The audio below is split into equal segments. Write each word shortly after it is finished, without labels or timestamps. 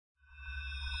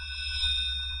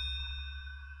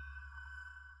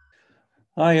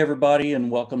Hi, everybody, and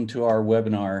welcome to our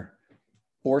webinar,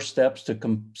 4 Steps to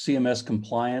CMS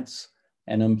Compliance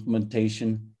and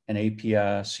Implementation and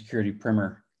API Security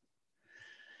Primer.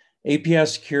 API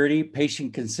security,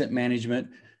 patient consent management,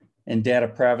 and data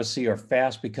privacy are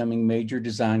fast becoming major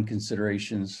design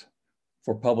considerations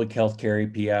for public healthcare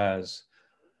APIs.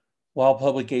 While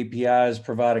public APIs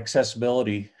provide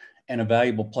accessibility and a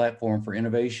valuable platform for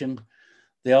innovation,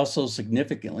 they also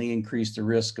significantly increase the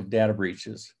risk of data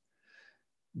breaches.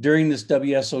 During this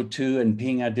WSO2 and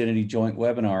Ping Identity joint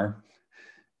webinar,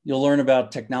 you'll learn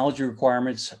about technology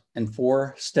requirements and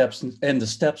the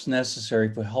steps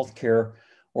necessary for healthcare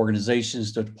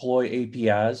organizations to deploy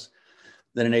APIs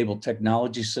that enable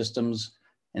technology systems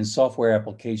and software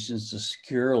applications to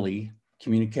securely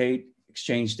communicate,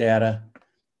 exchange data,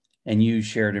 and use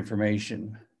shared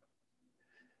information.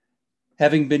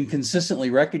 Having been consistently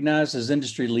recognized as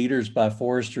industry leaders by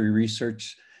Forrester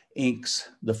Research Inc.'s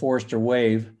The Forrester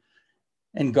Wave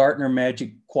and Gartner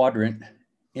Magic Quadrant,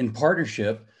 in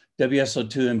partnership,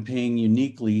 WSO2 and Ping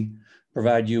uniquely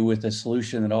provide you with a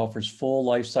solution that offers full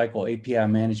lifecycle API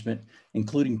management,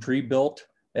 including pre-built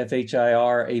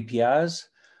FHIR APIs,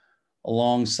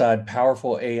 alongside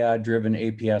powerful AI-driven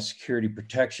API security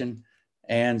protection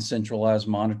and centralized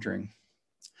monitoring.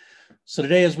 So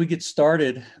today, as we get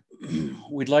started,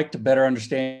 we'd like to better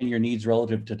understand your needs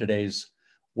relative to today's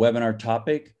webinar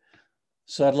topic.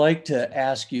 So I'd like to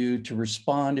ask you to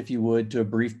respond, if you would, to a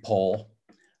brief poll.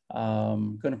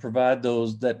 I'm going to provide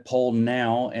that poll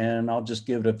now, and I'll just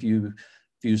give it a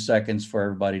few seconds for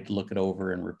everybody to look it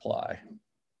over and reply.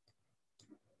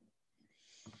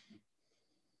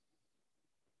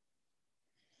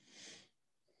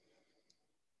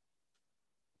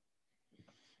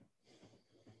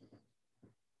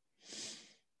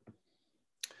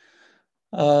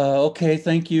 Okay,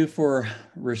 thank you for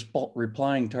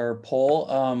replying to our poll.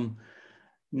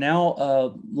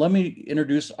 Now, let me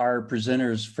introduce our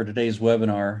presenters for today's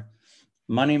webinar.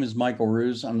 My name is Michael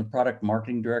Ruse. I'm the Product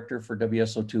Marketing Director for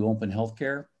WSO2 Open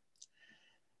Healthcare.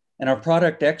 And our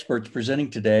product experts presenting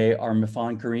today are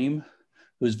Mifan Karim,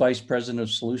 who is Vice President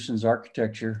of Solutions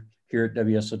Architecture here at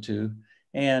WSO2,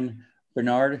 and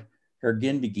Bernard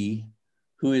Hergendigi,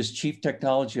 who is Chief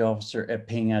Technology Officer at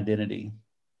Ping Identity.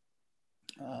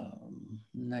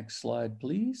 Next slide,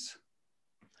 please.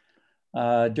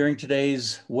 During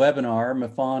today's webinar,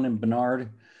 Mifan and Bernard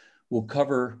will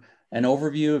cover an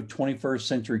overview of 21st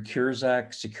Century Cures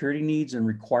Act security needs and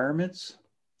requirements,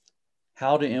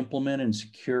 how to implement and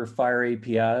secure FHIR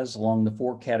APIs along the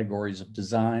 4 categories of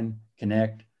design,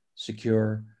 connect,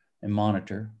 secure, and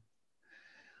monitor.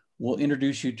 We'll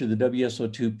introduce you to the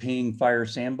WSO2 Ping FHIR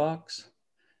Sandbox.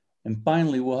 And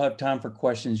finally, we'll have time for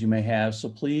questions you may have. So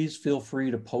please feel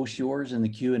free to post yours in the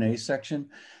Q&A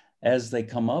section as they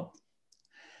come up.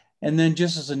 And then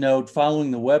just as a note,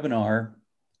 following the webinar,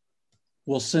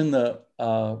 we'll send the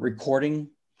recording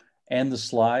and the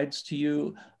slides to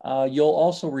you. You'll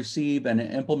also receive an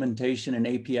implementation and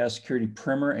API security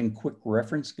primer and quick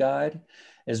reference guide,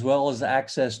 as well as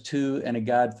access to and a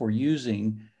guide for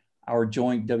using our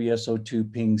joint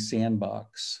WSO2 Ping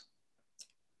Sandbox.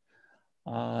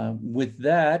 With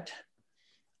that,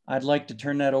 I'd like to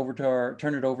turn it over to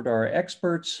our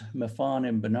experts, Mifan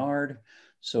and Bernard.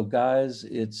 So guys,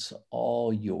 it's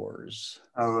all yours.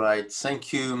 All right,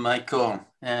 thank you, Michael,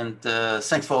 and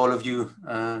thanks for all of you,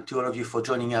 for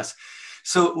joining us.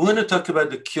 So we're going to talk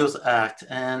about the Cures Act,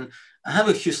 and I have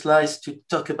a few slides to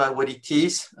talk about what it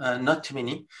is, not too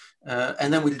many,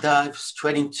 and then we'll dive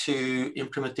straight into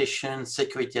implementation,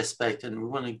 security aspect, and we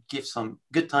want to give some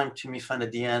good time to Mifan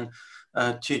at the end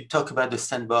to talk about the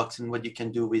sandbox and what you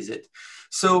can do with it.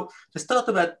 So let's start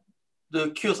about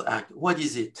the Cures Act. What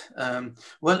is it?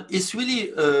 Well, it's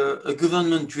really a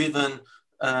government-driven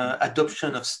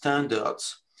adoption of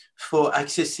standards for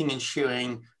accessing and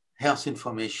sharing health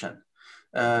information.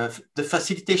 The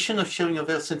facilitation of sharing of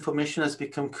health information has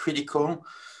become critical.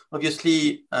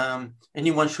 Obviously,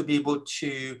 anyone should be able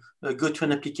to go to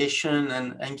an application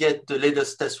and get the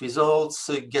latest test results,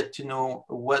 get to know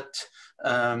what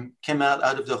came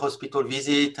out of the hospital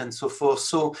visit and so forth.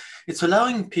 So it's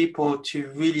allowing people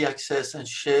to really access and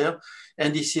share.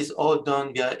 And this is all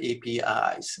done via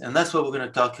APIs. And that's what we're going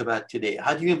to talk about today.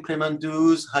 How do you implement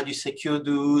those? How do you secure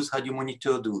those? How do you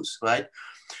monitor those, right?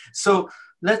 So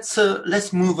let's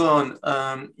move on.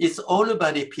 It's all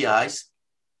about APIs.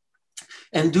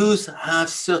 And those have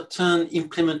certain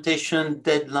implementation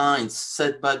deadlines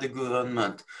set by the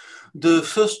government. The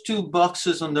first 2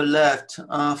 boxes on the left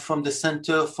are from the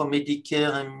Center for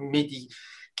Medicare and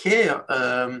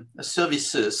Medicare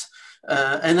Services.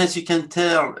 And as you can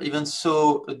tell, even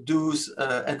so, those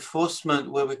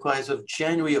enforcement were required as of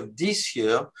January of this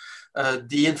year.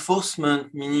 The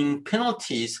enforcement, meaning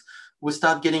penalties, will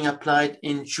start getting applied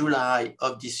in July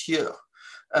of this year.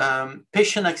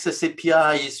 Patient Access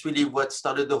API is really what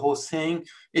started the whole thing,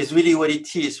 is really what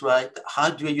it is, right? How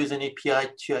do I use an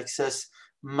API to access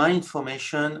my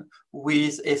information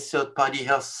with a third-party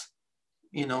health,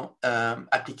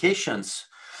 applications?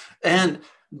 And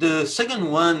the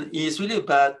second one is really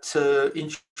about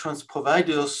insurance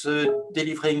providers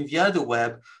delivering via the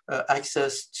web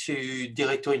access to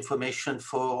directory information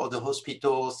for the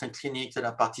hospitals and clinics that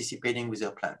are participating with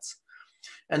their plans.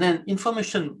 And then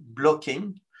information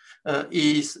blocking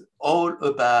is all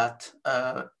about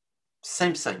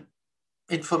same thing,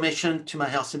 information to my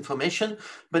health information,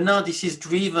 but now this is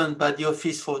driven by the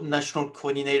Office for National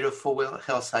Coordinator for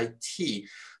Health IT.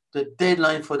 The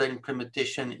deadline for that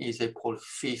implementation is April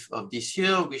 5th of this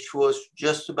year, which was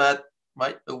just about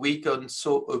a week or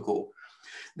so ago.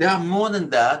 There are more than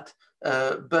that,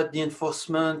 but the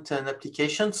enforcement and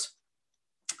applications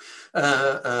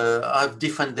have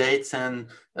different dates, and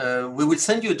we will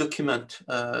send you a document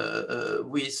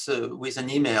with an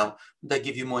email that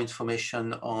gives you more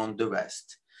information on the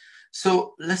rest.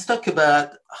 So let's talk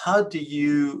about how do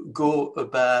you go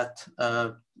about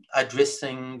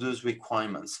addressing those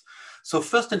requirements. So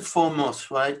first and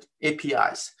foremost, right,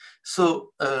 APIs.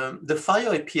 So the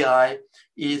FHIR API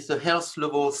is the Health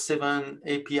Level 7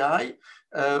 API,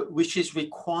 which is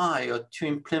required to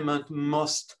implement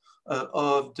most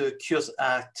of the CURES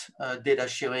Act data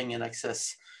sharing and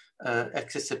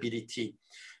accessibility.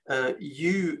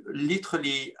 You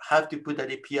literally have to put that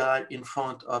API in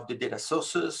front of the data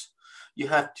sources. You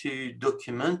have to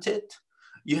document it.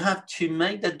 You have to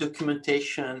make that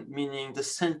documentation, meaning the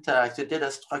syntax, the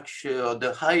data structure,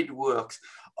 how it works,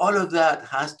 all of that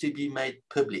has to be made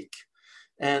public.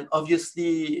 And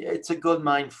obviously, it's a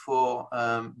goldmine for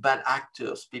bad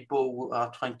actors, people who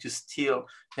are trying to steal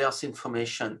health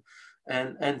information.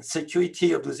 And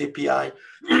security of those API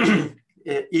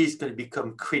is going to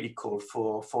become critical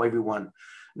for everyone.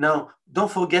 Now,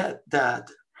 don't forget that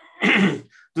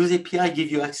those API give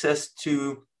you access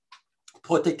to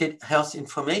protected health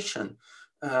information,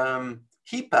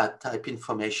 HIPAA type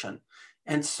information.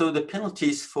 And so the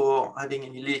penalties for having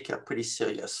any leak are pretty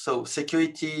serious. So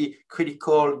security,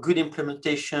 critical, good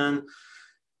implementation,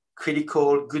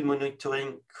 critical, good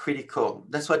monitoring, critical.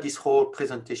 That's what this whole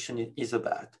presentation is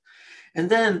about. And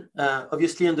then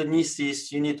obviously underneath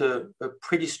this, you need a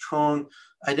pretty strong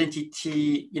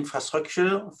identity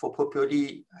infrastructure for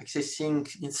properly accessing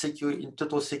in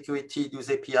total security those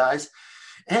APIs.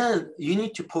 And you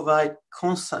need to provide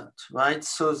consent, right?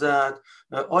 So that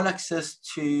all access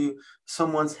to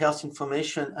someone's health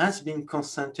information has been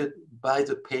consented by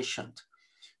the patient.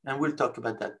 And we'll talk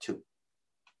about that too.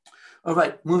 All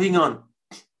right, moving on.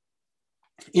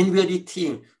 In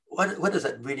reality, what does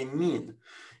that really mean?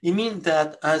 It means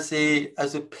that as a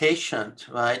patient,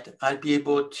 right, I'll be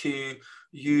able to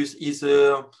use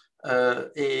either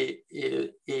a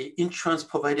insurance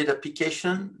provided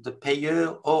application, the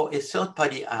FHIR, or a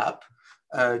third-party app,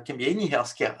 can be any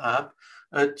healthcare app,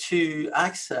 to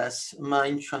access my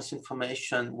insurance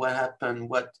information, what happened,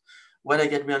 what I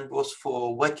get reimbursed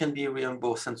for, what can be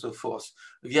reimbursed, and so forth,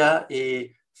 via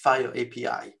a FHIR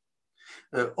API.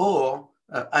 Or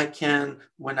I can,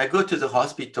 when I go to the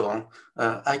hospital,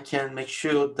 I can make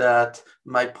sure that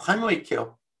my primary care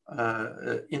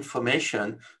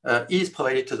information is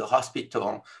provided to the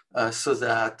hospital so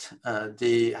that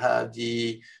they have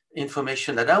the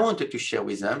information that I wanted to share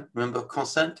with them, remember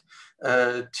consent,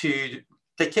 to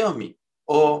take care of me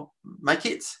or my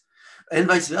kids. And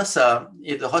vice versa,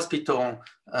 if the hospital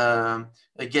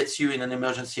gets you in an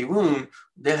emergency room,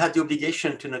 they have the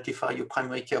obligation to notify your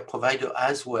primary care provider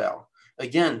as well,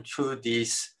 again, through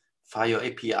this FHIR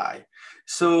API.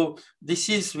 So this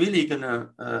is really going to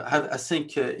have, I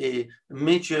think, a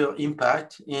major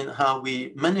impact in how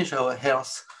we manage our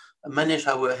health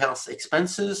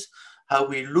expenses, how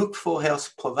we look for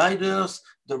health providers,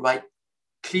 the right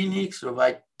clinics, the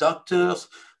right doctors,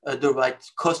 the right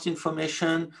cost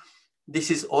information. This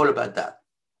is all about that.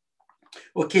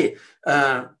 Okay,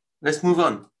 let's move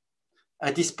on.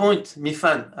 At this point,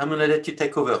 Mifan, I'm going to let you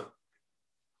take over.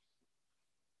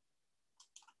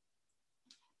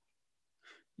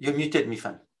 You're muted,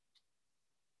 Mifan.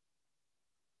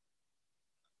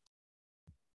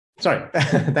 Sorry,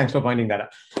 thanks for pointing that out.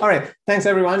 All right, thanks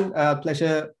everyone.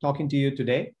 Pleasure talking to you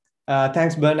today.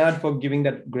 Thanks Bernard for giving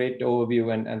that great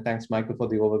overview, and thanks Michael for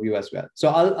the overview as well. So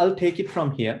I'll take it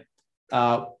from here.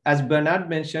 As Bernard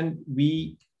mentioned,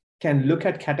 we can look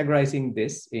at categorizing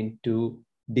this into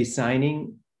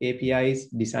designing APIs,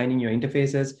 designing your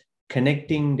interfaces,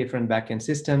 connecting different backend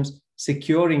systems,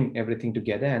 securing everything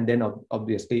together, and then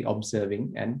obviously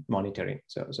observing and monitoring.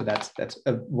 So that's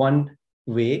one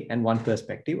way and one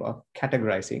perspective of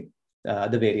categorizing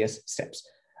the various steps.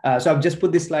 So I've just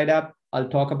put this slide up. I'll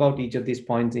talk about each of these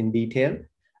points in detail.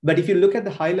 But if you look at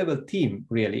the high-level theme,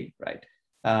 really, right,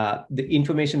 the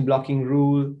information blocking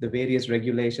rule, the various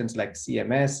regulations like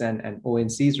CMS and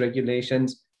ONC's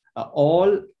regulations,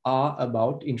 all are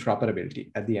about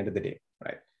interoperability at the end of the day,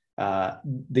 right?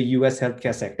 The US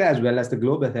healthcare sector, as well as the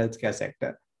global healthcare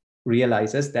sector,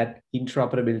 realizes that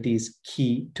interoperability is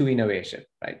key to innovation,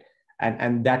 right?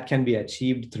 And that can be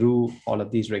achieved through all of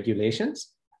these regulations,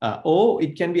 or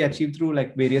it can be achieved through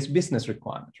like various business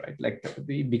requirements, right? Like,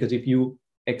 because if you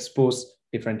expose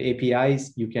different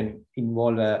APIs, you can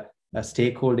involve a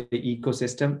stakeholder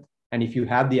ecosystem. And if you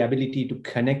have the ability to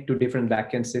connect to different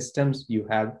backend systems, you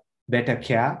have better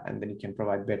care, and then you can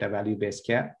provide better value-based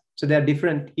care. So there are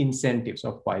different incentives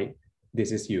of why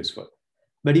this is useful.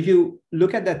 But if you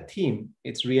look at that theme,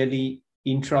 it's really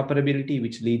interoperability,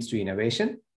 which leads to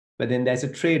innovation. But then there's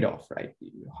a trade-off, right?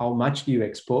 How much do you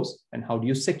expose and how do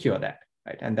you secure that,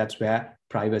 right? And that's where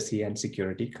privacy and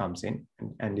security comes in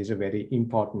and is a very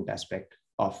important aspect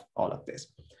of all of this.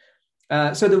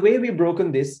 So the way we've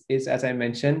broken this is, as I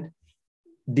mentioned,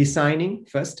 designing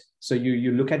first. So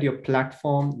you look at your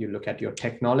platform, you look at your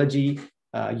technology,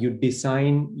 you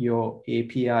design your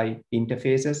API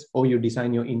interfaces, or you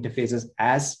design your interfaces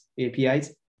as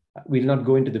APIs. We'll not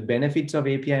go into the benefits of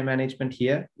API management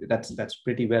here. That's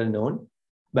pretty well known.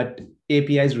 But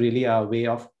APIs really are a way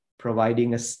of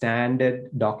providing a standard,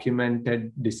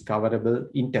 documented, discoverable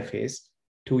interface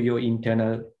to your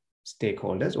internal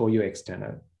stakeholders or your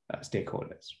external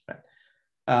stakeholders,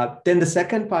 right? Then the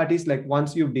second part is like,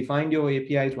 once you've defined your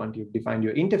APIs, once you've defined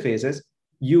your interfaces,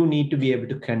 you need to be able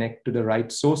to connect to the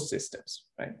right source systems,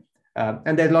 right?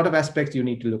 And there's a lot of aspects you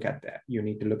need to look at there. You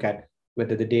need to look at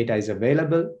whether the data is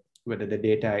available, whether the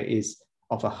data is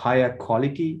of a higher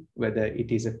quality, whether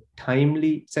it is a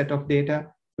timely set of data,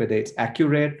 whether it's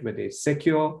accurate, whether it's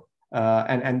secure,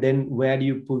 and then where do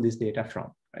you pull this data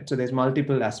from, right? So there's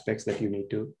multiple aspects that you need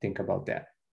to think about there.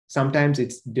 Sometimes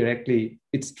it's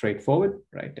straightforward,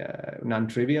 right?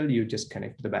 Non-trivial, you just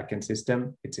connect to the backend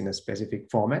system. It's in a specific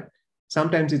format.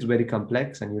 Sometimes it's very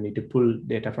complex and you need to pull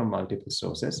data from multiple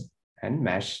sources and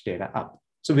mash data up.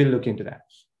 So we'll look into that.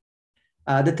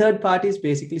 The third part is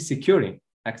basically securing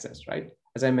access, right?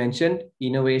 As I mentioned,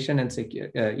 innovation and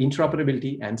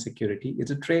interoperability and security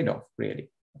is a trade-off really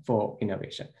for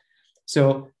innovation.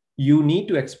 So you need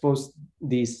to expose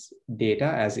these data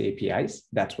as APIs.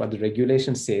 That's what the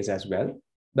regulation says as well.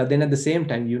 But then at the same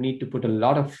time, you need to put a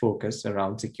lot of focus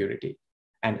around security.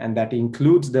 And that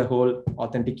includes the whole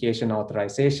authentication,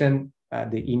 authorization,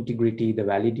 the integrity, the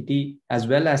validity, as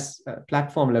well as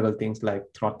platform level things like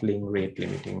throttling, rate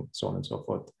limiting, so on and so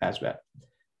forth as well.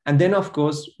 And then, of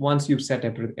course, once you've set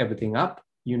everything up,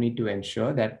 you need to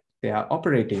ensure that they are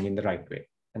operating in the right way.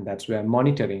 And that's where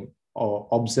monitoring or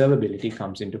observability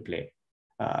comes into play.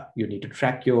 You need to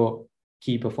track your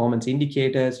key performance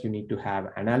indicators. You need to have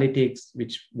analytics,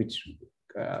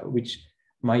 which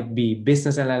might be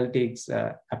business analytics,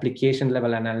 application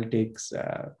level analytics,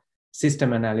 system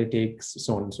analytics,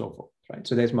 so on and so forth, right?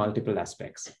 So there's multiple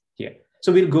aspects here.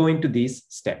 So we'll go into these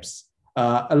steps.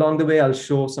 Along the way, I'll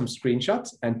show some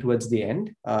screenshots, and towards the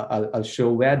end, I'll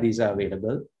show where these are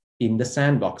available in the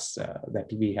sandbox that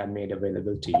we have made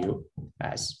available to you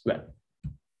as well.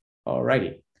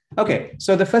 Alrighty. Okay,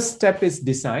 so the first step is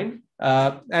design,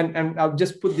 and I'll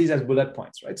just put these as bullet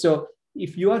points, right? So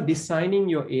if you are designing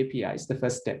your APIs, the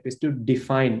first step is to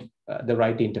define the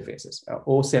right interfaces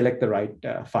or select the right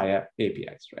FHIR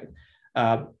APIs,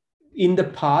 right? In the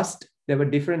past, there were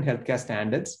different healthcare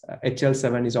standards.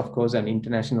 HL7 is, of course, an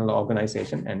international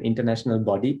organization, an international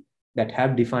body that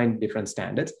have defined different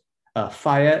standards.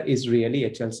 FHIR is really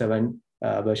HL7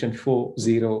 version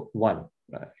 401,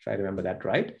 if I remember that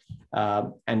right.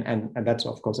 And that's,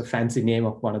 of course, a fancy name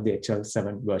of one of the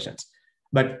HL7 versions.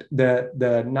 But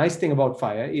the nice thing about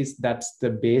FHIR is that's the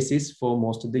basis for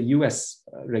most of the US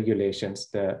regulations,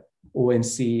 the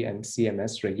ONC and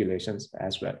CMS regulations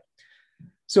as well.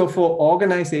 So for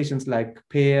organizations like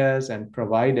payers and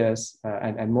providers,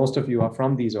 and most of you are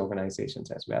from these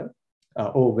organizations as well,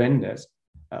 or vendors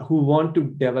who want to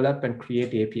develop and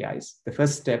create APIs, the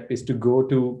first step is to go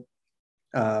to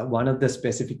one of the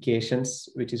specifications,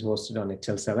 which is hosted on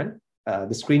HL7.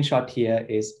 The screenshot here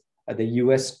is the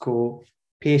US Core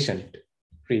patient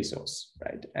resource,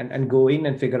 right? And go in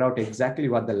and figure out exactly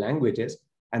what the language is,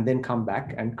 and then come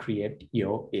back and create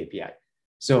your API.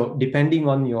 So depending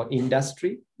on your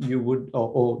industry, you would,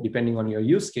 or depending on your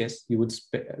use case, you would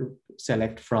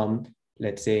select from,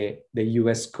 let's say, the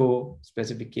USCO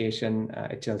specification,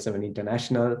 HL7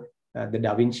 International, the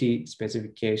Da Vinci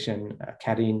specification,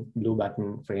 Carin, Blue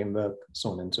Button framework,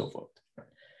 so on and so forth.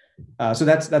 So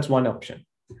that's one option.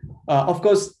 Of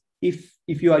course, if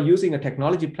you are using a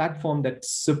technology platform that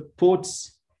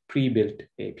supports pre-built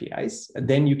APIs,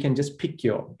 then you can just pick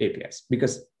your APIs,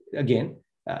 because again,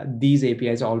 these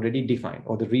APIs are already defined,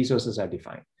 or the resources are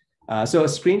defined. So a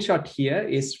screenshot here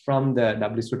is from the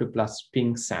WSO2 Plus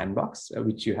Ping sandbox,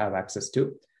 which you have access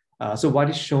to. So what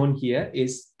is shown here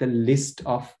is the list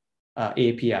of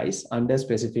APIs under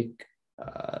specification,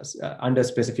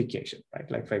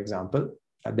 right? Like, for example,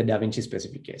 the Da Vinci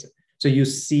specification. So you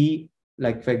see,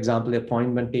 like, for example,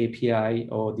 appointment API,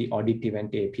 or the audit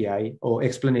event API, or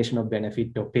explanation of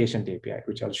benefit, or patient API,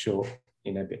 which I'll show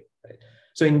in a bit. Right?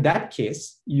 So in that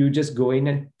case, you just go in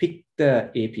and pick the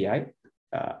API.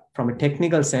 From a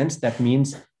technical sense, that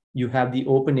means you have the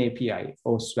open API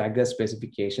or Swagger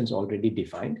specifications already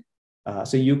defined.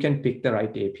 So you can pick the right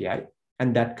API,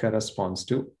 and that corresponds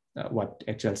to what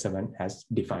HL7 has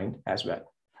defined as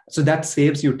well. So that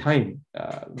saves you time,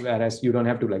 whereas you don't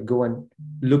have to like go and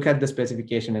look at the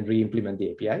specification and re-implement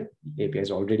the API. The API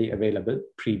is already available,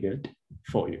 pre-built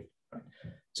for you. Right?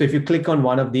 So if you click on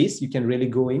one of these, you can really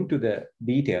go into the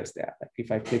details there. Like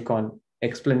if I click on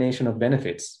explanation of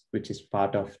benefits, which is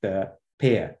part of the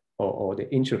payer or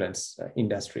the insurance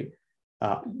industry,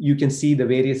 you can see the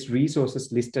various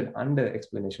resources listed under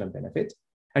explanation of benefits.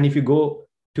 And if you go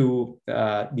to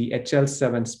the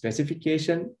HL7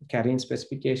 specification, Carin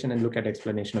specification, and look at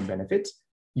explanation of benefits,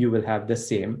 you will have the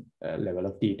same level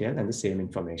of detail and the same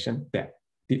information there.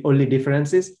 The only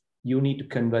difference is you need to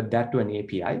convert that to an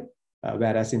API,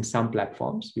 whereas in some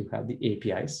platforms, you have the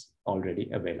APIs already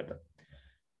available.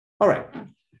 All right,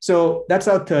 so that's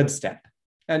our third step.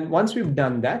 And once we've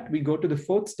done that, we go to the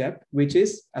fourth step, which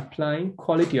is applying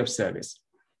quality of service.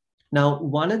 Now,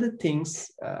 one of the things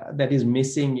that is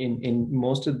missing in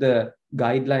most of the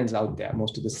guidelines out there,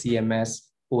 most of the CMS,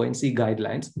 ONC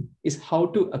guidelines, is how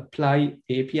to apply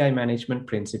API management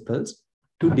principles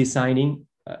to designing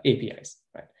APIs.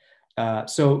 Right?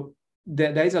 So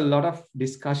there is a lot of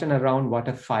discussion around what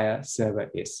a FHIR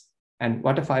server is. And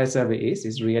what a FHIR server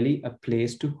is really a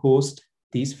place to host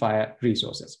these FHIR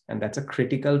resources. And that's a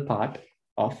critical part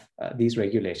of these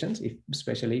regulations,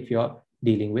 especially if you're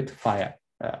dealing with FHIR.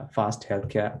 Fast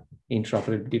healthcare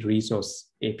interoperability resource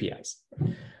APIs.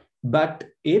 But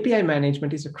API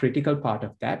management is a critical part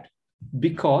of that,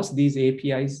 because these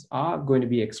APIs are going to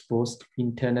be exposed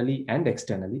internally and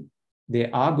externally. They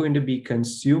are going to be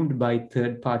consumed by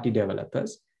third-party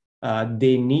developers.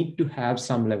 They need to have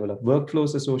some level of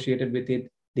workflows associated with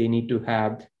it. They need to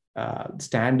have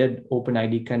standard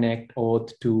OpenID Connect,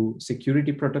 OAuth 2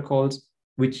 security protocols,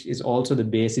 which is also the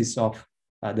basis of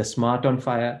the Smart on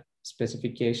FHIR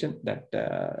specification that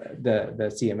the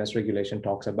CMS regulation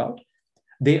talks about.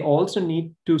 They also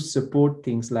need to support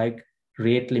things like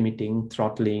rate limiting,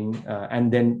 throttling,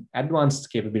 and then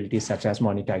advanced capabilities such as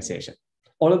monetization.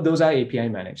 All of those are API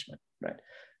management, right?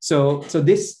 So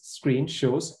this screen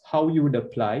shows how you would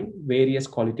apply various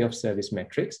quality of service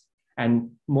metrics, and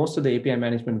most of the API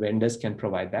management vendors can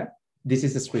provide that. This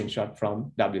is a screenshot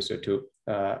from WSO2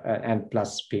 and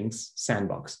Plus Ping's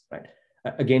sandbox, right?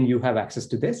 Again, you have access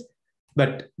to this,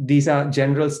 but these are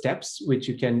general steps which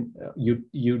you can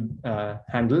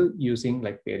handle using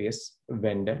like various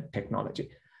vendor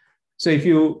technology. So if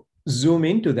you zoom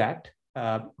into that,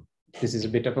 this is a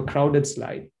bit of a crowded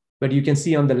slide, but you can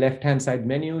see on the left-hand side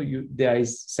menu, there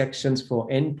is sections for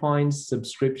endpoints,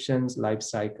 subscriptions,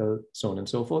 lifecycle, so on and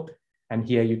so forth. And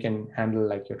here you can handle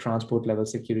like your transport level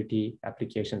security,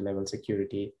 application level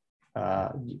security,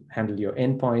 handle your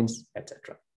endpoints,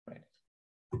 etc. Right?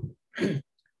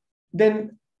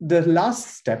 Then the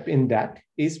last step in that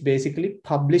is basically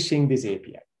publishing this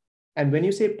API. And when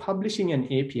you say publishing an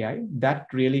API, that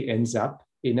really ends up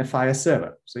in a FHIR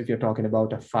server. So if you're talking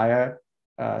about a FHIR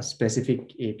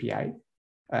specific API,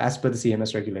 as per the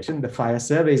CMS regulation, the FHIR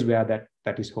server is where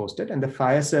that is hosted. And the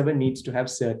FHIR server needs to have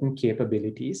certain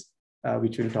capabilities,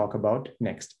 which we'll talk about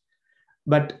next.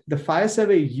 But the FHIR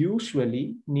server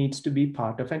usually needs to be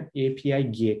part of an API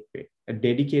gateway, a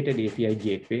dedicated API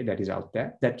gateway that is out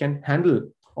there that can handle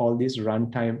all these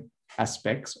runtime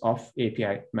aspects of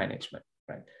API management,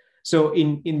 right? So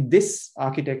in this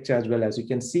architecture as well, as you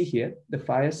can see here, the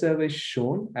FHIR server is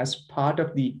shown as part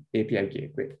of the API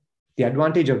gateway. The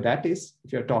advantage of that is,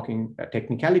 if you're talking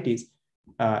technicalities,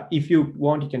 if you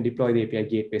want, you can deploy the API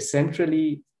gateway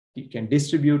centrally, you can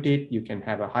distribute it, you can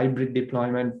have a hybrid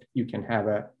deployment, you can have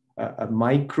a a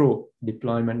micro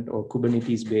deployment or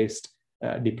Kubernetes-based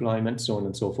deployment, so on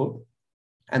and so forth.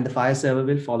 And the FHIR server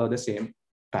will follow the same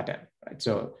pattern, right?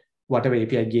 So whatever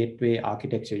API gateway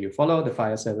architecture you follow, the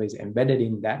FHIR server is embedded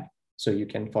in that, so you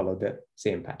can follow the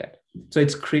same pattern. So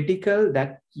it's critical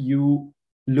that you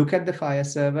look at the FHIR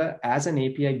server as an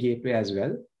API gateway as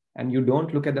well, and you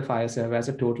don't look at the FHIR server as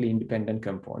a totally independent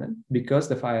component, because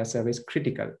the FHIR server is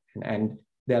critical, and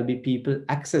there'll be people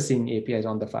accessing APIs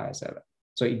on the FHIR server.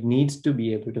 So it needs to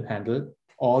be able to handle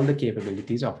all the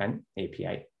capabilities of an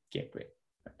API gateway.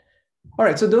 All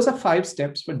right, so those are 5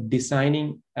 steps for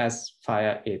designing as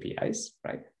FHIR APIs,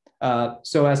 right?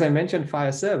 So as I mentioned,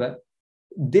 FHIR server,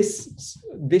 this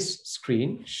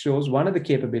screen shows one of the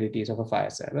capabilities of a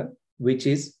FHIR server, which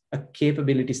is a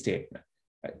capability statement.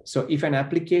 Right? So if an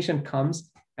application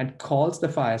comes and calls the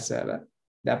FHIR server,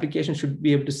 the application should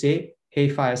be able to say, hey,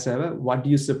 FHIR server, what do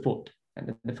you support?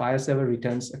 And the FHIR server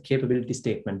returns a capability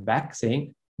statement back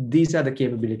saying, these are the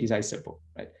capabilities I support.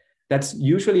 Right? That's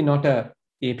usually not a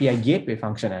API gateway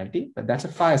functionality, but that's a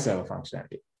FHIR server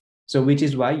functionality. So which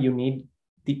is why you need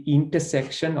the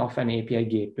intersection of an API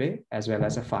gateway as well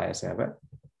as a FHIR server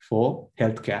for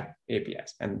healthcare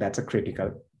APIs. And that's a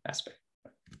critical aspect.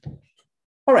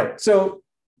 All right, so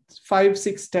 5,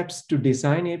 6 steps to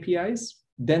design APIs.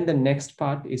 Then the next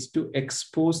part is to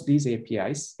expose these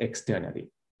APIs externally.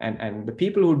 And the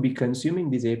people who will be consuming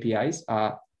these APIs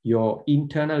are your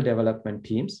internal development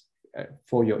teams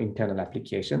for your internal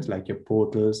applications, like your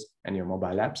portals and your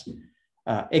mobile apps.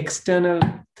 External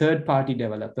third-party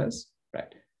developers,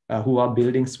 right, who are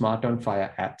building smart on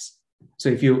FHIR apps. So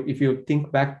if you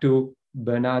think back to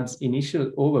Bernard's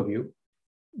initial overview,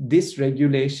 this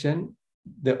regulation,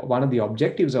 one of the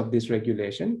objectives of this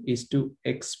regulation is to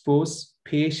expose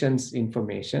patients'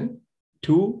 information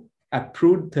to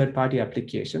approved third-party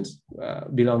applications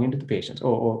belonging to the patients,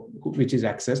 or which is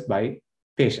accessed by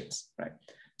patients, right?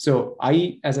 So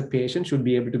I, as a patient, should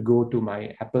be able to go to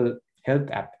my Apple Health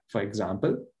app, for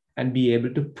example, and be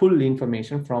able to pull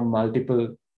information from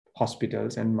multiple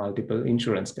hospitals and multiple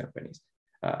insurance companies.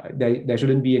 There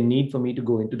shouldn't be a need for me to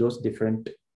go into those different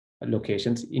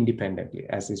locations independently,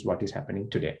 as is what is happening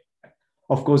today.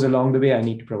 Of course, along the way, I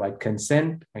need to provide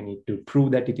consent. I need to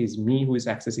prove that it is me who is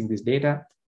accessing this data,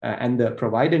 and the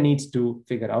provider needs to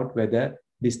figure out whether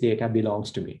this data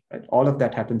belongs to me. Right? All of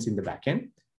that happens in the backend,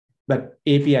 but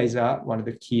APIs are one of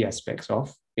the key aspects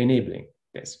of enabling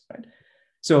this. Right?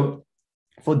 So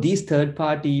for these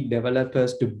third-party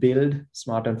developers to build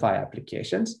smart on FHIR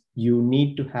applications, you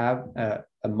need to have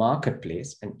a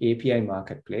marketplace, an API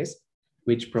marketplace,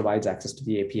 which provides access to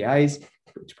the APIs,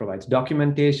 which provides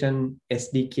documentation,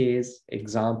 SDKs,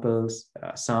 examples,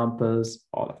 samples,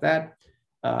 all of that.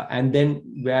 And then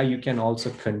where you can also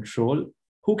control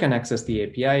who can access the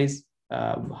APIs,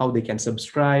 how they can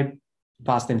subscribe,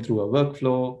 pass them through a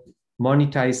workflow,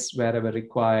 monetize wherever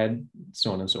required,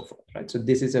 so on and so forth, right? So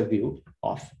this is a view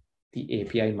of the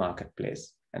API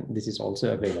marketplace, and this is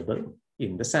also available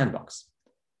in the sandbox.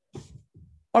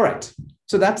 All right,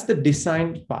 so that's the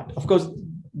design part. Of course,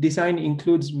 design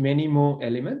includes many more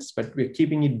elements, but we're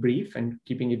keeping it brief and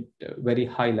keeping it very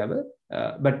high level.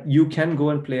 But you can go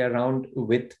and play around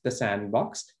with the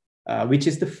sandbox, which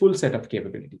is the full set of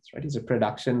capabilities, right? It's a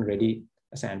production-ready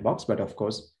sandbox, but of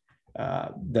course,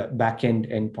 the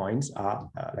backend endpoints are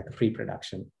like a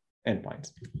pre-production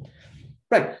endpoints.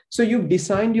 Right, so you've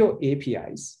designed your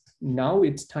APIs. Now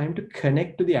it's time to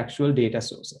connect to the actual data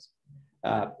sources.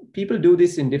 People do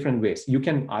this in different ways. You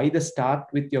can either start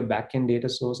with your backend data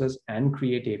sources and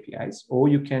create APIs, or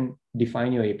you can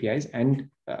define your APIs and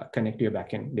connect to your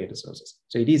backend data sources.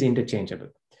 So it is interchangeable.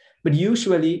 But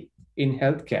usually in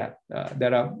healthcare,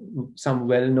 there are some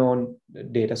well-known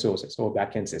data sources or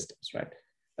backend systems, right?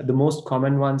 The most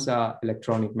common ones are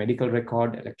electronic medical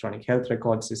record, electronic health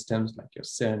record systems like your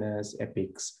Cerner's,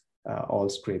 Epics,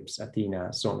 Allscripts,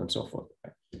 Athena, so on and so forth.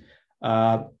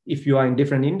 Right? If you are in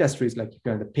different industries, like if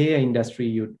you're in the payer industry,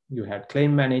 you have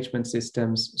claim management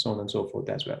systems, so on and so forth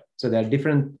as well. So there are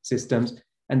different systems.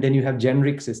 And then you have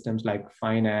generic systems like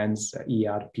finance,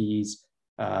 ERPs,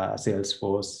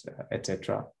 Salesforce,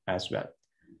 etc. as well.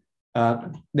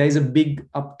 There is a big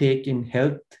uptake in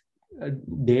health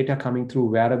data coming through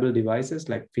wearable devices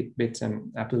like Fitbits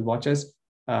and Apple Watches.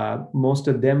 Most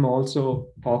of them also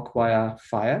talk via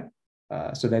FHIR.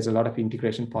 So there's a lot of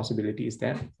integration possibilities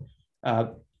there.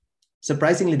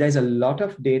 Surprisingly, there's a lot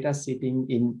of data sitting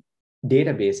in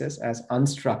databases as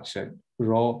unstructured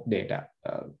raw data.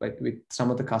 Like with some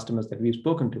of the customers that we've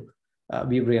spoken to,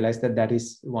 we've realized that that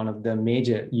is one of the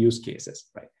major use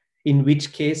cases, right? In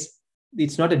which case,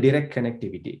 it's not a direct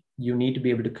connectivity. You need to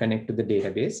be able to connect to the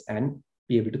database and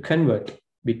be able to convert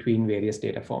between various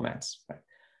data formats. Right?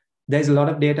 There's a lot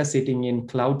of data sitting in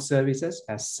cloud services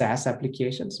as SaaS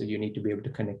applications, so you need to be able to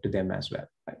connect to them as well.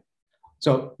 Right?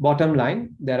 So bottom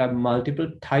line, there are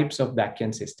multiple types of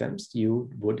backend systems you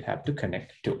would have to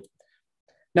connect to.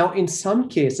 Now, in some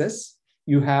cases,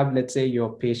 you have, let's say,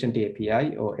 your patient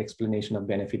API or explanation of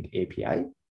benefit API.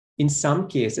 In some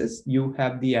cases, you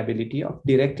have the ability of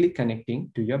directly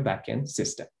connecting to your backend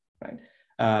system, right?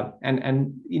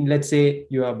 And in, let's say,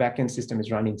 your backend system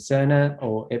is running Cerner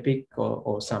or Epic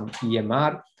or some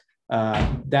EMR.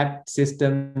 That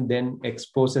system then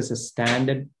exposes a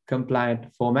standard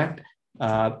compliant format.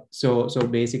 So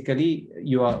basically,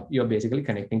 you're basically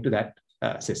connecting to that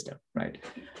system, right?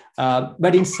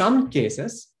 But in some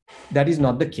cases, that is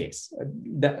not the case.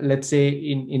 Let's say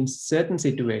in certain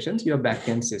situations, your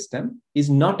backend system is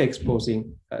not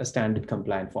exposing a standard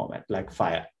compliant format like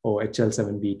FHIR or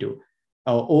HL7v2.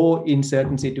 Or in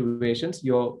certain situations,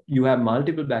 you have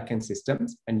multiple backend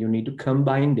systems and you need to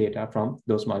combine data from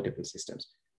those multiple systems.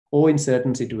 Or in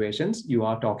certain situations, you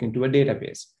are talking to a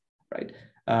database, right?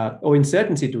 Or in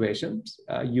certain situations,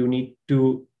 you need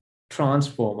to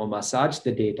transform or massage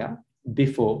the data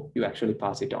before you actually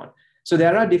pass it on. So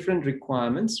there are different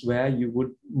requirements where you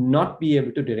would not be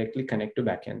able to directly connect to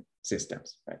backend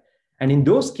systems, right? And in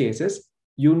those cases,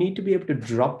 you need to be able to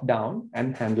drop down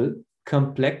and handle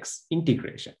complex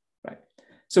integration, right?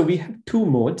 So we have two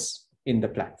modes in the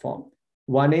platform.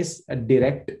 One is a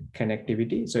direct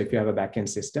connectivity. So if you have a backend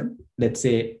system, let's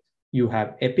say you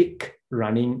have Epic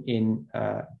running in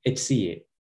HCA,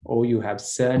 or you have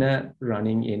Cerner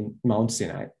running in Mount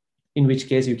Sinai, in which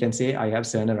case you can say, I have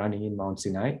Cerner running in Mount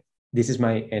Sinai. This is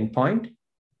my endpoint,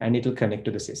 and it will connect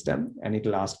to the system, and it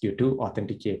will ask you to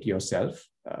authenticate yourself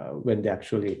when the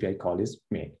actual API call is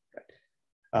made.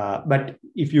 But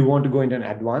if you want to go into an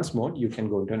advanced mode, you can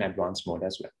go into an advanced mode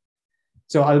as well.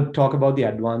 So I'll talk about the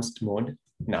advanced mode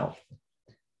now.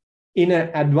 In an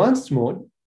advanced mode,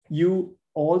 you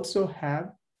also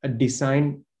have a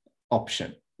design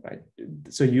option, right?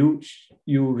 So you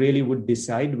really would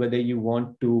decide whether you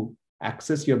want to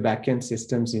access your backend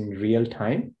systems in real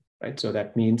time, right? So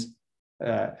that means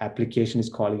application is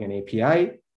calling an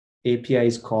API, API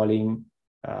is calling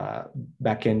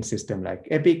backend system like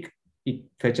Epic. It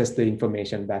fetches the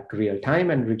information back real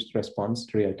time and responds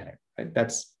real time, right?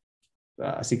 That's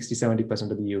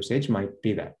 60-70% of the usage might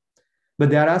be that. But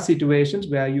there are situations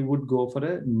where you would go for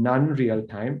a non-real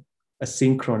time,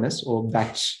 asynchronous or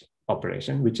batch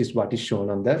operation, which is what is shown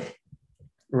on the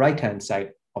right-hand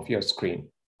side of your screen.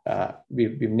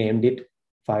 We've named it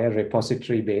FHIR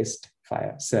repository-based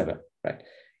FHIR server, right?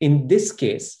 In this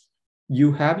case,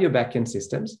 you have your backend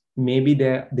systems. Maybe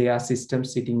they are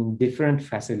systems sitting in different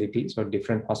facilities or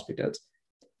different hospitals.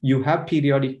 You have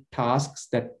periodic tasks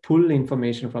that pull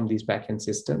information from these backend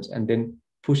systems and then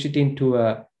push it into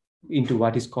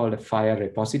what is called a FHIR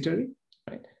repository,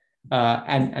 right?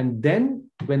 And then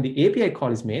when the API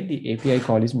call is made, the API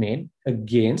call is made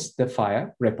against the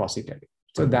FHIR repository.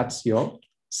 So that's your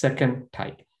second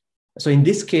type. So in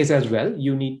this case as well,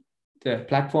 you need the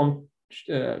platform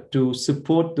to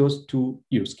support those two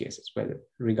use cases,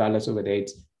 regardless of whether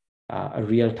it's a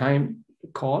real-time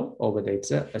call or whether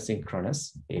it's a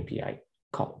asynchronous API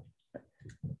call.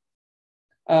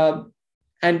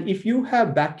 And if you have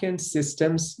backend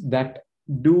systems that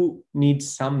do need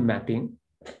some mapping,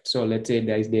 so let's say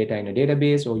there is data in a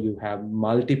database, or you have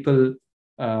multiple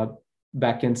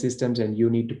backend systems and you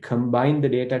need to combine the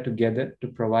data together to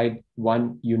provide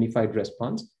one unified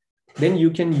response, then you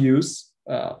can use,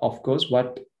 of course,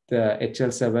 what the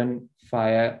HL7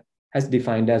 FHIR has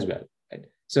defined as well. Right?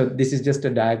 So this is just a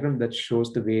diagram that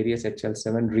shows the various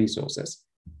HL7 resources.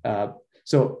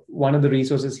 So one of the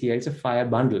resources here is a FHIR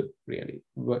bundle, really,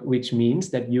 which means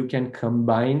that you can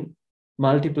combine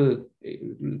multiple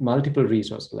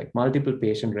resources, like multiple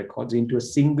patient records, into a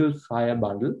single FHIR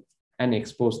bundle and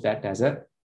expose that as a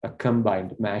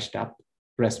combined, mashed up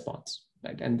response.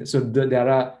 Right? And so there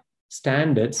are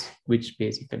standards which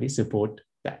basically support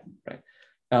that.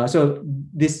 Right? So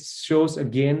this shows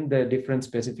again the different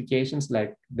specifications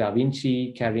like Da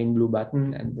Vinci, carrying blue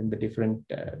button, and then the different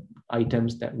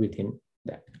items that within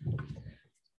that.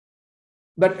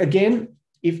 But again,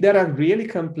 if there are really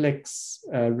complex,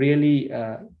 really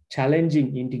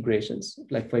challenging integrations,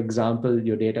 like for example,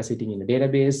 your data sitting in a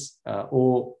database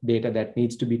or data that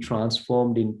needs to be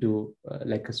transformed into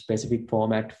like a specific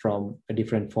format from a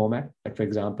different format, like for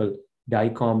example,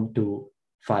 DICOM to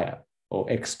FHIR or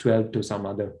X12 to some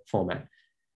other format,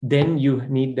 then you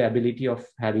need the ability of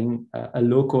having a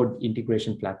low-code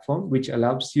integration platform, which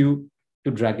allows you to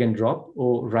drag and drop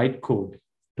or write code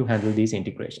to handle these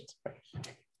integrations. Right?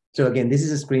 So again, this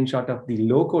is a screenshot of the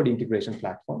low-code integration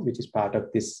platform, which is part of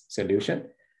this solution,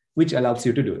 which allows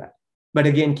you to do that. But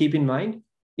again, keep in mind,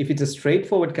 if it's a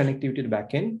straightforward connectivity to the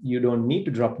backend, you don't need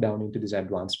to drop down into this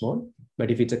advanced mode.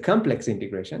 But if it's a complex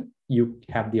integration, you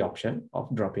have the option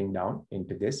of dropping down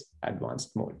into this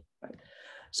advanced mode. Right?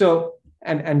 So,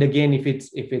 and again, if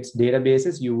it's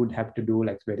databases, you would have to do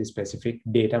like very specific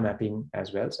data mapping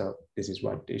as well. So this is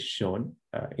what is shown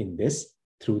in this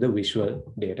through the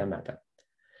visual data mapper.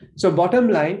 So bottom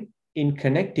line in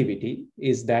connectivity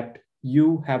is that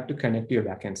you have to connect to your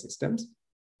backend systems.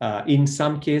 In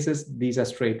some cases, these are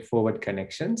straightforward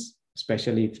connections,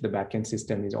 especially if the backend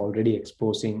system is already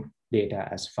exposing data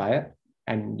as FHIR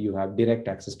and you have direct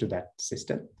access to that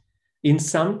system. In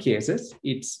some cases,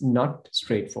 it's not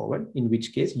straightforward, in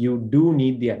which case you do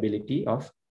need the ability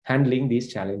of handling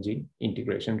these challenging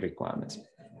integration requirements.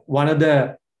 One of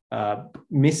the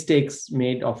mistakes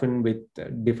made often with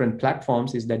different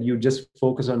platforms is that you just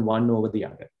focus on one over the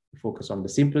other. You focus on the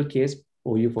simple case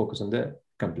or you focus on the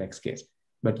complex case,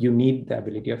 but you need the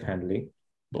ability of handling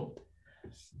both.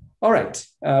 All right,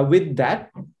 with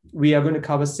that, we are going to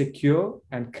cover secure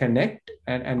and connect,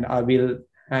 and I will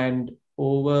hand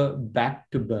over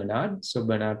back to Bernard. So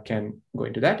Bernard can go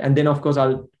into that. And then of course,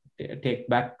 I'll take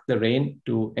back the rein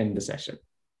to end the session.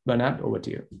 Bernard, over to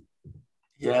you.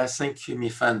 Yeah, thank you,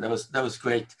 Mifan. That was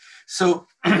great. So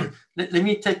let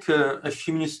me take a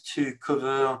few minutes to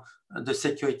cover the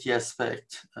security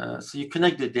aspect. So you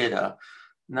connect the data.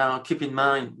 Now, keep in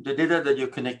mind, the data that you're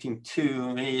connecting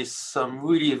to is some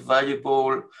really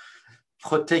valuable,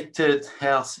 protected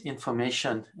health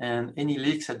information, and any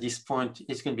leaks at this point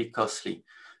is going to be costly.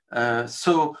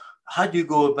 So how do you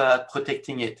go about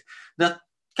protecting it? There are a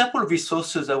couple of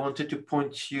resources I wanted to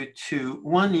point you to.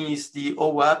 One is the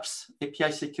OWASP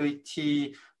API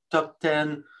Security Top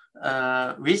 10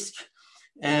 Risk,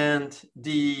 and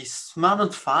the Smart on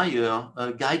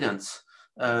FHIR guidance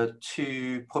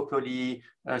to properly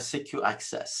secure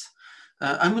access.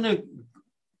 I'm going to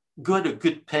go at a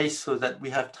good pace so that we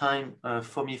have time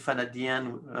for Mifan at the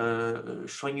end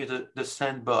showing you the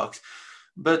sandbox.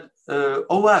 But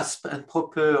OWASP and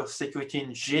proper security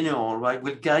in general, right,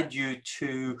 will guide you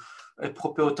to a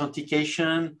proper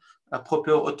authentication, a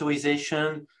proper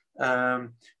authorization,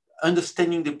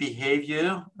 understanding the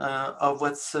behavior of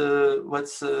what's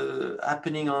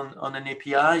happening on an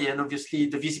API, and obviously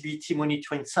the visibility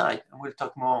monitoring side. And we'll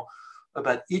talk more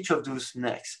about each of those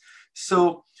next.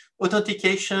 So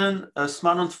authentication,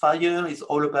 Smart on FHIR is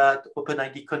all about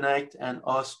OpenID Connect and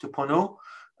OAuth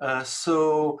 2.0.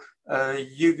 So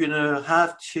you're gonna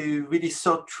have to really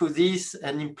sort through this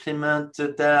and implement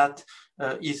that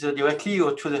either directly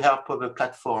or through the help of a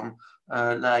platform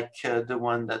like the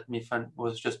one that Mifan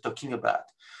was just talking about.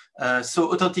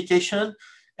 So authentication,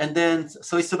 and then,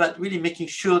 so it's about really making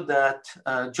sure that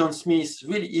John Smith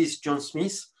really is John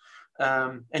Smith,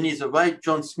 and he's the right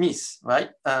John Smith,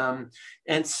 right?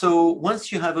 And so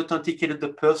once you have authenticated the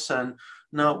person,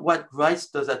 now what rights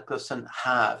does that person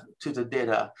have to the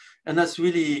data? And that's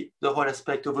really the whole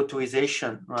aspect of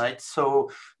authorization, right? So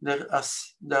there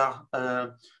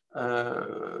are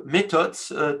methods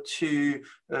to,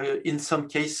 in some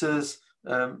cases,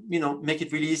 make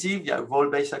it really easy via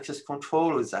role-based access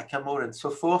control or Zaka mode and so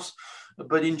forth.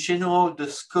 But in general, the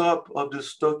scope of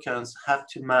those tokens have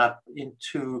to map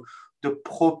into the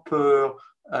proper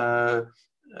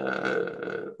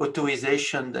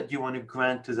authorization that you want to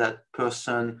grant to that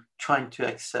person trying to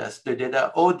access the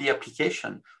data, or the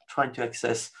application trying to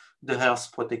access the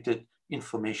health protected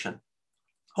information.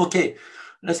 Okay,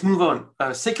 let's move on.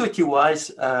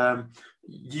 Security-wise,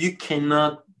 you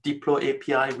cannot deploy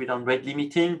API without rate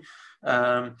limiting.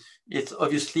 It's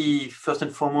obviously first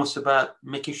and foremost about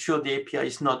making sure the API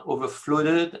is not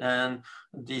overflooded and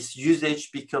this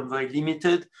usage become very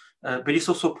limited. But it's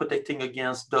also protecting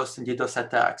against DOS and DDoS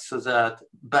attacks so that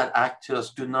bad actors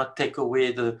do not take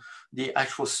away the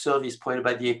actual service provided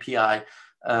by the API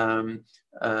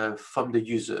from the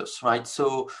users, right?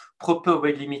 So proper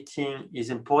rate limiting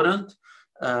is important.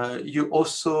 You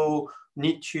also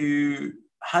need to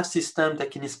have systems that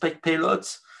can inspect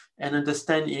payloads and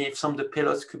understand if some of the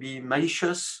payloads could be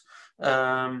malicious.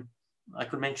 I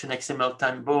could mention XML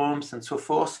time bombs and so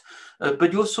forth,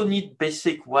 but you also need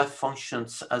basic WAF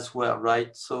functions as well,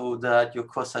 right? So that your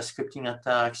cross-site scripting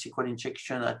attacks, SQL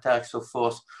injection attacks, so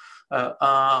forth,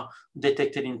 are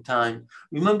detected in time.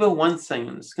 Remember one thing,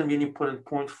 and it's going to be an important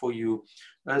point for you.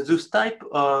 Those type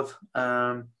of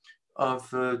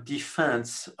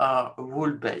defense are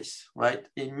rule-based, right?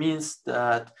 It means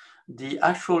that the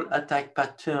actual attack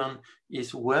pattern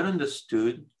is well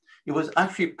understood. It was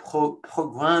actually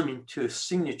programmed into a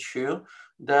signature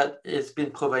that has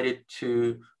been provided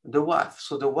to the WAF.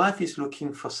 So the WAF is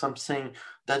looking for something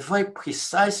that very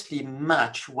precisely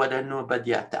match what I know about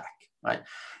the attack, right?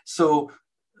 So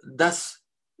that's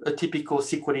a typical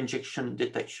SQL injection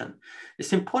detection.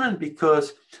 It's important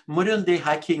because modern day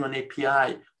hacking on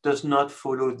API does not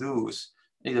follow those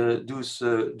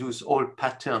old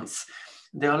patterns.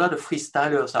 There are a lot of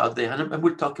freestylers out there, and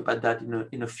we'll talk about that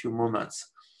in a few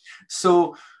moments.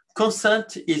 So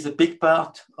consent is a big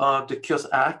part of the Cures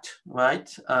Act, right?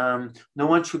 No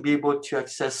one should be able to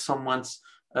access someone's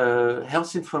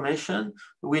health information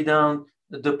without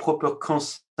the proper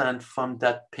consent from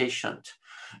that patient.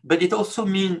 But it also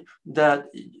means that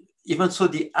even so,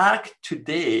 the Act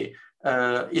today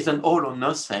is an all or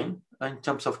nothing in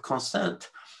terms of consent.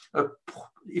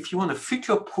 If you want to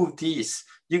future-proof this,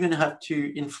 you're going to have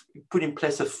to put in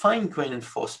place a fine-grained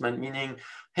enforcement, meaning,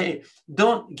 hey,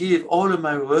 don't give all of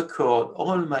my record,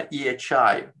 all of my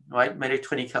EHI, right, my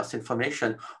electronic health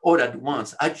information, all at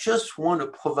once. I just want to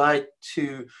provide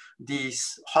to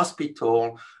this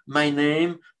hospital my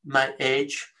name, my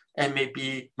age, and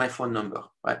maybe my phone number,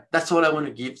 right? That's all I want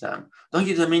to give them. Don't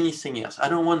give them anything else. I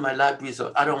don't want my lab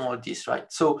result. I don't want this, right?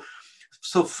 So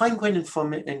fine-grained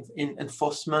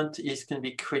enforcement is going to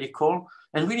be critical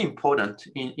and really important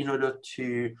in order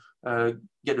to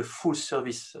get a full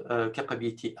service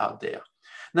capability out there.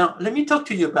 Now, let me talk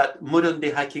to you about modern day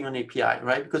hacking on API,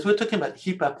 right? Because we're talking about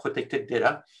HIPAA protected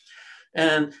data.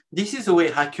 And this is the way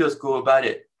hackers go about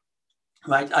it,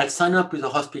 right? I'll sign up with a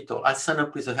hospital. I'll sign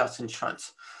up with a health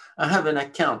insurance. I have an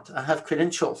account. I have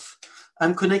credentials.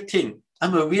 I'm connecting.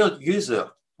 I'm a real user,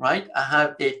 right? I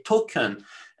have a token.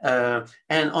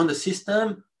 And on the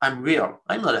system, I'm real.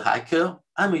 I'm not a hacker.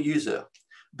 I'm a user.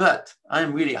 But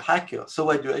I'm really a hacker. So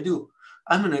what do?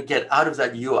 I'm going to get out of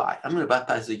that UI. I'm going to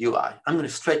bypass the UI. I'm going to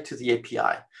straight to the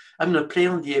API. I'm going to play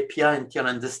on the API until I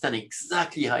understand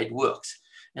exactly how it works.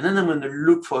 And then I'm going to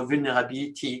look for a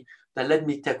vulnerability that let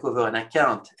me take over an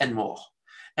account and more.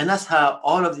 And that's how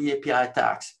all of the API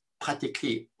attacks,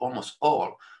 practically almost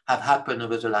all, have happened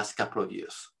over the last couple of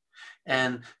years.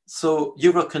 And so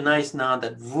you recognize now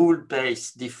that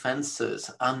rule-based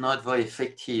defenses are not very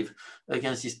effective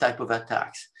against this type of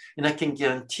attacks. And I can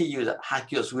guarantee you that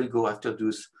hackers will go after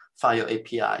those FHIR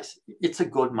APIs. It's a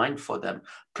gold mine for them.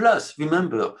 Plus,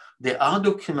 remember, they are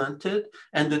documented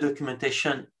and the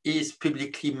documentation is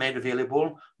publicly made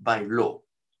available by law.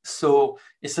 So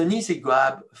it's an easy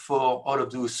grab for all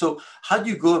of those. So how do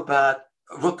you go about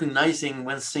recognizing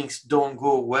when things don't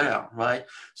go well, right?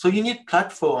 So you need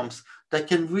platforms that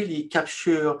can really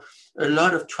capture a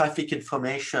lot of traffic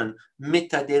information,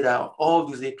 metadata, all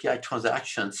those API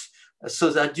transactions, so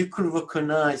that you can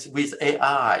recognize with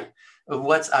AI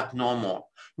what's abnormal.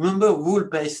 Remember,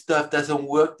 rule-based stuff doesn't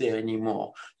work there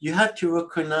anymore. You have to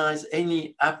recognize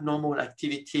any abnormal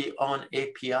activity on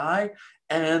API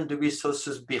and the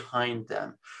resources behind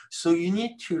them. So you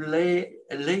need to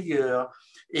layer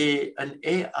an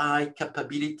AI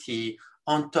capability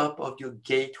on top of your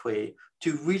gateway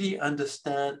to really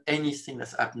understand anything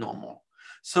that's abnormal.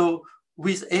 So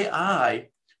with AI,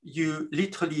 you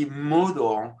literally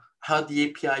model how the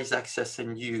API is accessed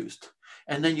and used.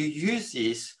 And then you use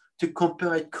this to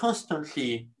compare it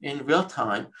constantly in real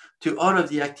time to all of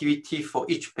the activity for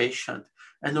each patient.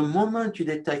 And the moment you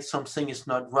detect something is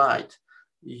not right,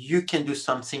 you can do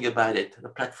something about it. The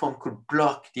platform could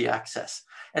block the access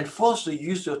and force the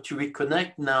user to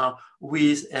reconnect now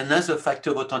with another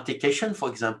factor of authentication, for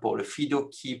example, a FIDO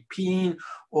key PIN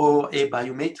or a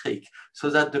biometric, so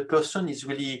that the person is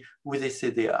really who they say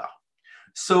they are.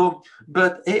 So,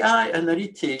 but AI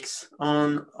analytics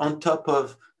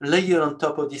layer on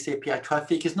top of this API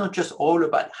traffic is not just all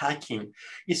about hacking.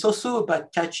 It's also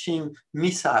about catching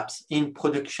mishaps in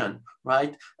production,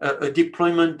 right? A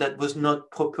deployment that was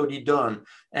not properly done.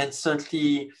 And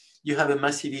certainly you have a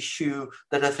massive issue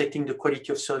that affecting the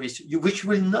quality of service, which you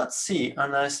will not see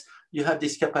unless you have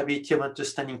this capability of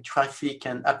understanding traffic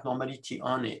and abnormality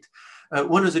on it.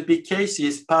 One of the big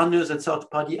cases, partners and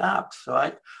third-party apps,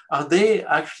 right? Are they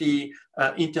actually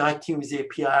interacting with the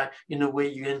API in a way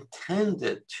you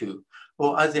intended to,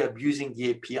 or are they abusing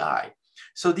the API?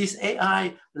 So this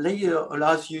AI layer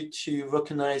allows you to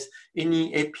recognize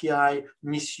any API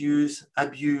misuse,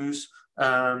 abuse,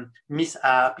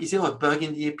 mishap. Is there a bug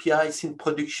in the API? It's in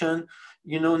production.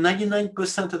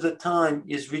 99% of the time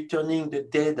is returning the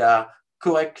data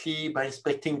correctly by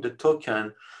inspecting the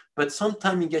token. But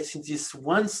sometimes it gets in this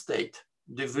one state,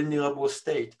 the vulnerable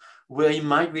state, where it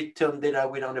might return data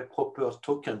without a proper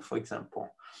token, for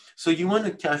example. So you want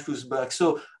to catch those bugs.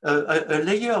 So a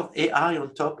layer of AI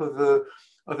on top of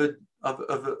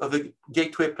of a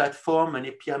gateway platform, an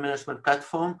API management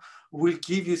platform, will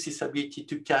give you this ability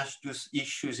to catch those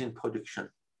issues in production.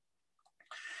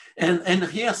 And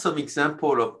here are some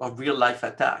examples of real life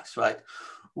attacks, right?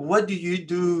 What do you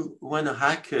do when a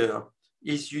hacker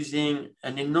is using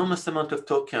an enormous amount of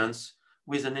tokens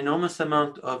with an enormous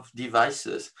amount of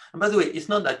devices? And by the way, it's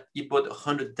not that he bought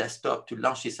 100 desktops to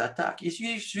launch this attack. He's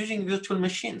using virtual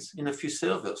machines in a few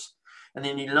servers, and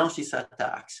then he launched these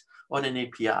attacks on an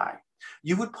API.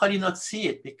 You would probably not see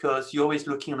it because you're always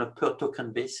looking on a per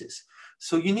token basis.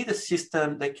 So you need a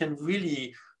system that can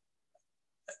really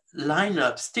line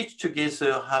up, stitch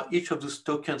together how each of those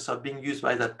tokens are being used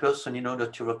by that person in order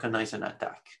to recognize an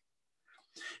attack.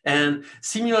 And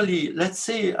similarly, let's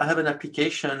say I have an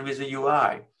application with a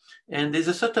UI, and there's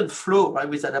a certain flow, right,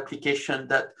 with that application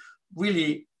that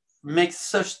really makes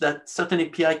such that certain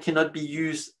API cannot be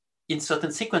used in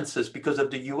certain sequences because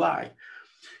of the UI.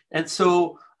 And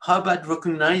so how about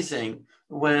recognizing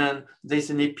when there's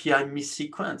an API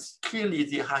missequence? Clearly,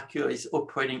 the hacker is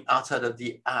operating outside of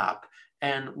the app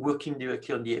and working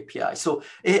directly on the API. So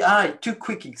AI, two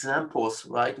quick examples,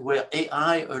 right, where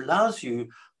AI allows you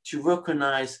to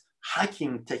recognize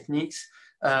hacking techniques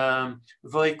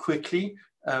very quickly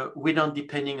without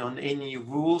depending on any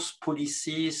rules,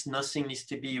 policies, nothing needs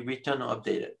to be written or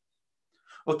updated.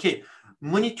 Okay,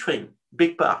 monitoring,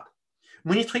 big part.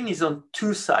 Monitoring is on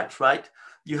two sides, right?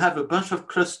 You have a bunch of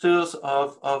clusters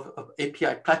of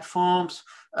API platforms.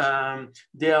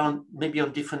 They are maybe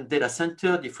on different data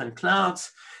centers, different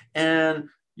clouds, and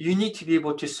you need to be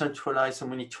able to centralize the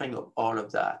monitoring of all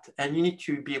of that. And you need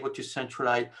to be able to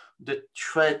centralize the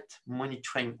threat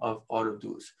monitoring of all of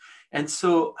those. And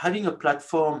so having a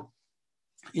platform,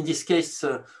 in this case,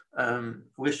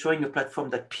 we're showing a platform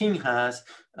that Ping has,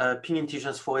 Ping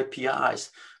Intelligence for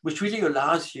APIs, which really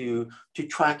allows you to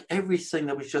track everything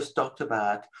that we just talked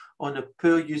about on a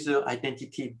per user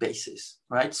identity basis,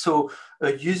 right? So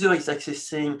a user is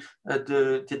accessing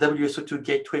the WSO2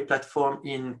 gateway platform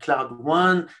in Cloud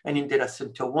 1 and in Data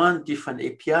Center 1, different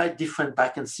API, different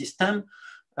backend system,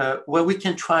 where we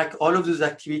can track all of those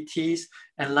activities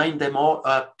and line them all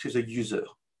up to the user.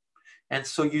 And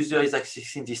so user is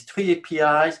accessing these three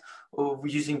APIs, or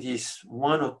using these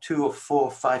 1 or 2 or 4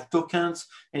 or 5 tokens,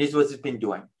 and it's what it's been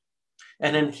doing.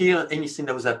 And then here, anything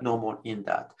that was abnormal in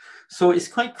that. So it's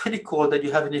quite critical that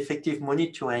you have an effective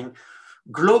monitoring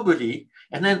globally,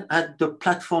 and then at the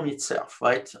platform itself,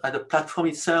 right? At the platform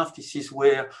itself, this is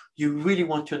where you really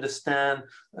want to understand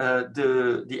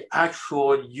the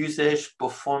actual usage,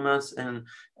 performance, and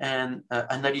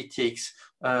analytics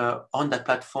on that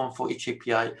platform for each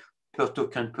API per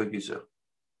token per user.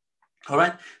 All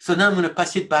right, so now I'm going to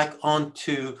pass it back on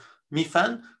to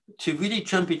Mifan to really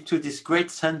jump into this great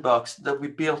sandbox that we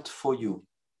built for you.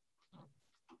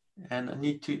 And I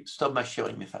need to stop my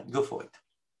sharing, Mifan. Go for it.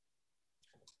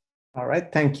 All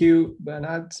right, thank you,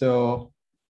 Bernard. So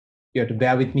you have to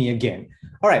bear with me again.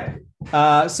 All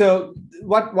right, so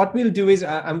what we'll do is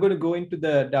I'm going to go into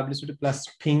the WSO2 plus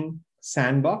Ping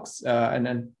sandbox and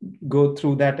then go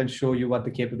through that and show you what the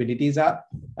capabilities are.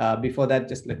 Before that,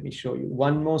 just let me show you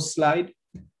one more slide.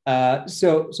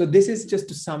 So this is just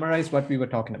to summarize what we were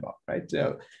talking about, right?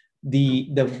 So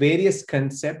the various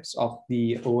concepts of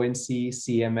the ONC,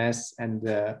 CMS, and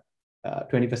the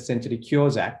 21st Century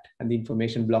Cures Act and the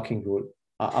information blocking rule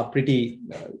are pretty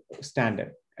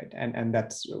standard, right?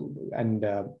 And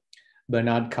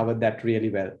Bernard covered that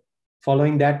really well.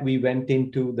 Following that, we went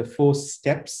into the 4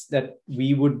 steps that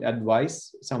we would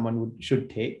advise someone should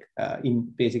take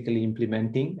in basically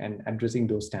implementing and addressing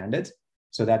those standards.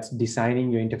 So that's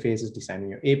designing your interfaces, designing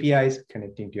your APIs,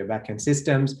 connecting to your backend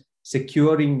systems,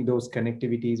 securing those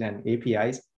connectivities and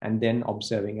APIs, and then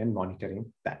observing and monitoring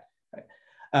that.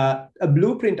 A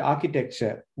blueprint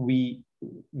architecture we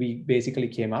basically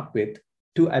came up with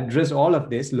to address all of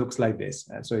this looks like this.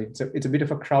 So it's a bit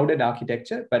of a crowded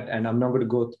architecture, and I'm not going to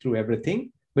go through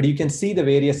everything, but you can see the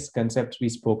various concepts we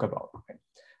spoke about.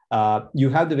 Okay? You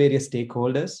have the various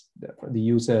stakeholders, the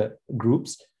user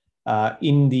groups.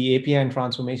 In the API and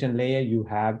transformation layer, you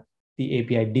have the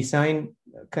API design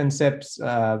concepts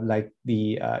like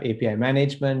the API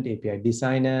management, API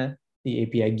designer, the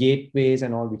API gateways,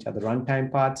 and all which are the runtime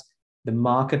parts. The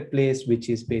marketplace, which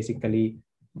is basically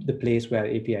the place where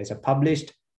APIs are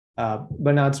published.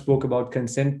 Bernard spoke about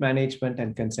consent management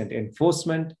and consent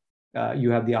enforcement.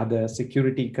 You have the other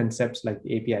security concepts like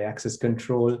the API access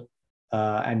control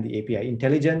and the API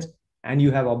intelligence. And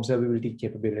you have observability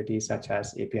capabilities such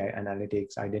as API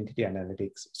analytics, identity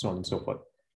analytics, so on and so forth.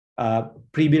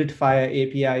 Pre-built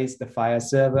FHIR APIs, the FHIR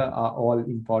server are all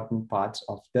important parts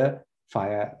of the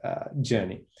FHIR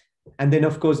journey. And then,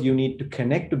 of course, you need to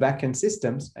connect to backend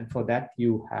systems. And for that,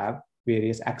 you have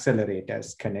various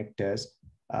accelerators, connectors,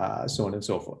 so on and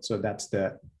so forth. So that's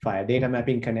the FHIR data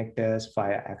mapping connectors,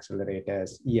 FHIR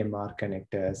accelerators, EMR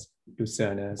connectors,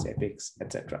 discerners, epics,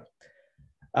 etc.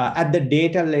 At the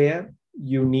data layer,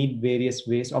 you need various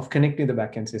ways of connecting the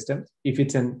backend system. If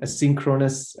it's an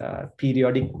asynchronous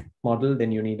periodic model,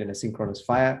 then you need an asynchronous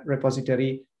FHIR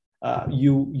repository.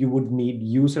 You would need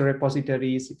user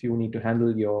repositories if you need to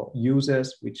handle your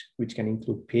users, which can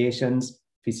include patients,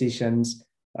 physicians,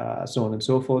 so on and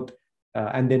so forth.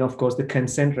 And then, of course, the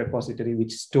consent repository,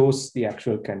 which stores the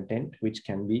actual content, which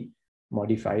can be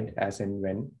modified as and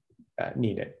when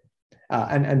needed.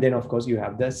 And then, of course, you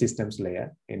have the systems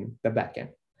layer in the backend.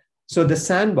 So the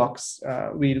sandbox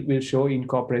we'll show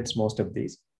incorporates most of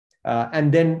these.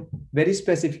 And then very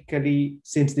specifically,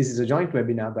 since this is a joint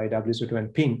webinar by WSO2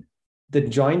 and Ping, the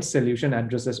joint solution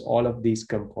addresses all of these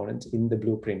components in the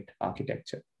blueprint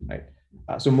architecture, right?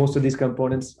 So most of these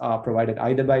components are provided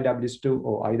either by WSO2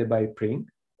 or either by Ping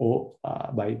or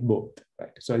by both,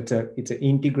 right? So it's an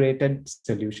integrated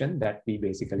solution that we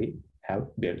basically have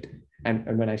built.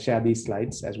 And when I share these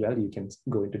slides as well, you can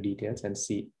go into details and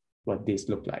see what these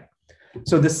look like.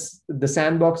 So the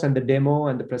sandbox and the demo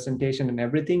and the presentation and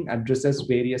everything addresses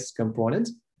various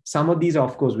components. Some of these are,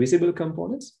 of course, visible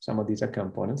components. Some of these are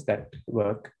components that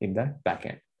work in the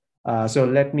backend. So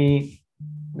let me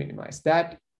minimize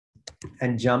that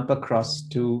and jump across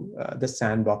to the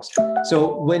sandbox.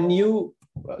 So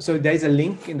there's a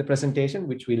link in the presentation,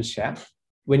 which we'll share.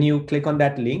 When you click on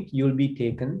that link, you'll be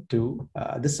taken to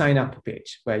the sign up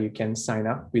page where you can sign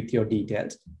up with your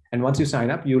details. And once you sign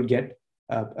up, you'll get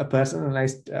a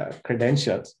personalized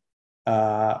credentials,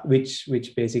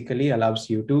 which basically allows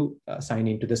you to sign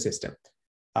into the system.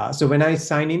 So when I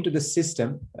sign into the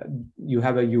system, you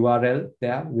have a URL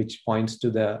there, which points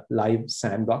to the live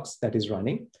sandbox that is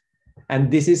running. And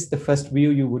this is the first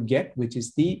view you would get, which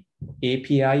is the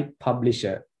API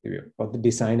publisher view or the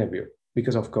designer view,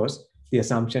 because of course, the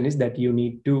assumption is that you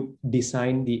need to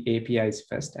design the APIs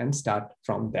first and start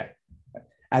from there.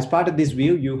 As part of this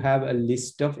view, you have a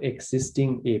list of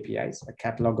existing APIs, a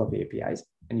catalog of APIs,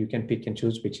 and you can pick and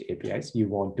choose which APIs you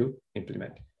want to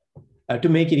implement. To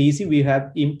make it easy, we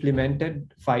have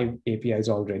implemented 5 APIs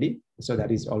already. So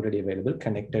that is already available,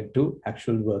 connected to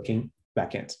actual working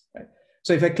backends. Right?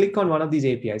 So if I click on one of these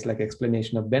APIs, like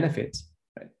explanation of benefits,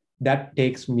 right, that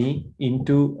takes me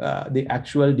into the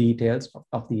actual details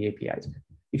of the APIs.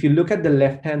 If you look at the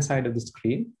left-hand side of the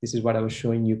screen, this is what I was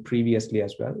showing you previously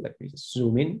as well. Let me just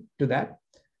zoom in to that.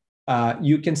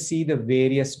 You can see the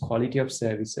various quality of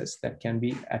services that can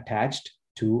be attached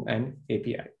to an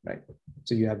API, right?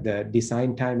 So you have the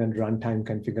design time and runtime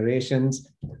configurations.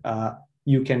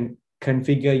 You can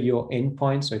configure your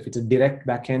endpoint. So if it's a direct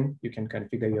backend, you can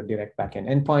configure your direct backend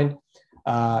endpoint.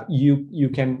 You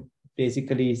can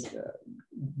basically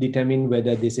determine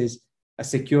whether this is a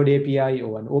secured API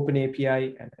or an open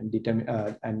API,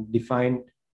 and define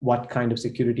what kind of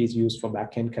security is used for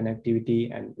backend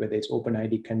connectivity, and whether it's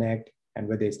OpenID Connect, and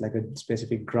whether it's like a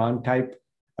specific grant type.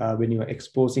 When you're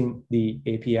exposing the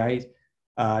APIs,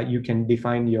 you can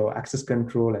define your access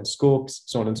control and scopes,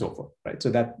 so on and so forth, right? So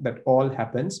that all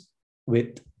happens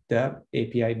with the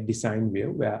API design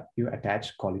view, where you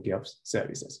attach quality of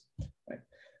services,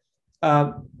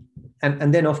 right?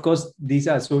 And then, of course, these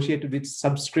are associated with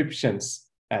subscriptions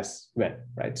as well,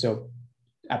 right? So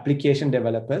application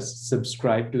developers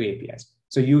subscribe to APIs.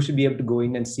 So you should be able to go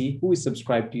in and see who is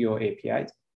subscribed to your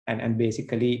APIs, and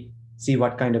basically see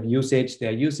what kind of usage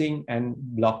they're using, and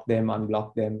block them,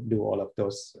 unblock them, do all of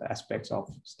those aspects of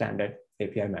standard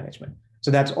API management.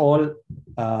 So that's all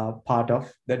part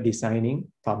of the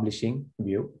designing, publishing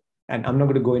view. And I'm not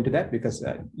going to go into that because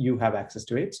you have access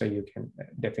to it. So you can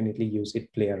definitely use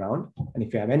it, play around. And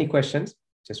if you have any questions,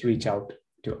 just reach out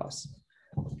to us.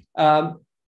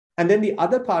 And then the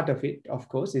other part of it, of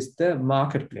course, is the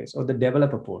marketplace or the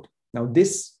developer portal. Now,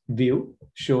 this view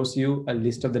shows you a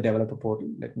list of the developer portal.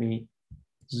 Let me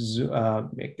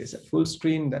make this a full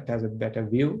screen that has a better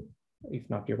view. If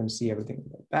not, you're going to see everything in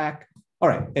the back. All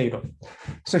right, there you go.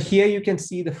 So here you can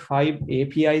see the 5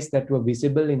 APIs that were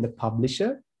visible in the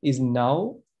publisher is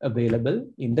now available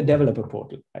in the developer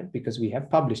portal, right? Because we have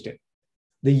published it.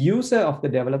 The user of the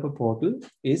developer portal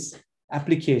is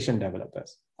application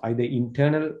developers, either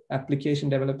internal application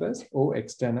developers or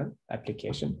external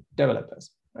application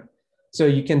developers. Right? So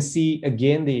you can see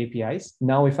again the APIs.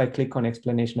 Now, if I click on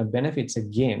explanation of benefits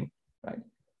again, right,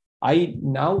 I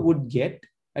now would get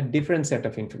a different set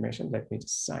of information. Let me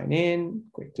just sign in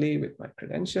quickly with my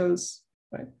credentials,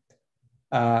 right?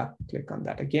 Click on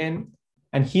that again.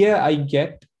 And here I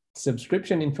get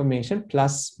subscription information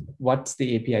plus what's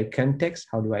the API context,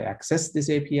 how do I access this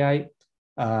API,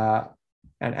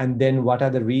 and then what are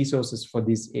the resources for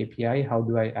this API, how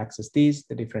do I access these,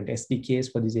 the different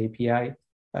SDKs for this API,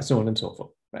 so on and so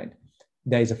forth, right?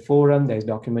 There is a forum, there is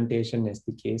documentation,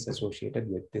 SDKs associated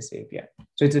with this API.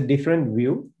 So it's a different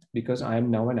view because I'm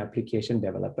now an application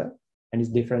developer, and it's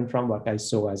different from what I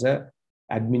saw as an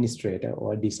administrator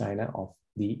or designer of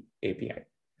the API.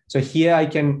 So here I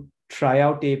can try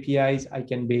out APIs. I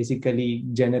can basically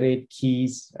generate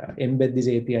keys, embed this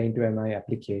API into my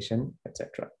application,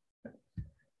 etc.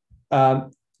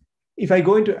 If I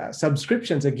go into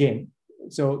subscriptions again,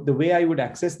 so the way I would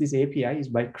access this API is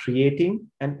by creating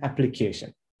an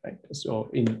application, right? So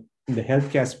in the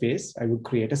healthcare space, I would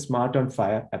create a smart on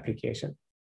FHIR application.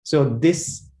 So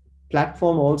this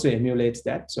platform also emulates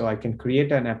that. So I can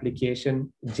create an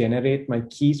application, generate my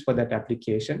keys for that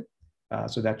application.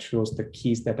 So that shows the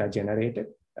keys that are generated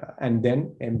and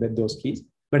then embed those keys.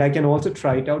 But I can also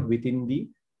try it out within the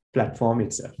platform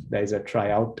itself. There is a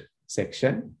tryout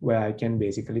section where I can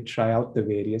basically try out the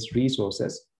various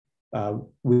resources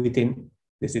within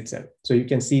this itself. So you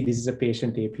can see this is a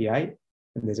patient API,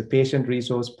 and there's a patient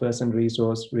resource, person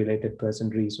resource, related person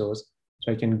resource.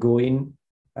 So I can go in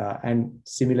and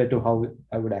similar to how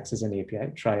I would access an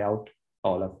API, try out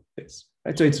all of this,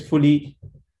 right? So it's fully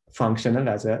functional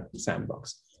as a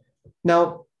sandbox.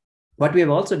 Now, what we have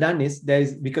also done is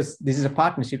because this is a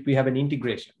partnership, we have an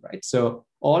integration, right? So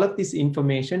all of this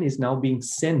information is now being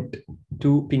sent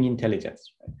to Ping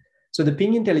Intelligence. Right? So the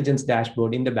Ping Intelligence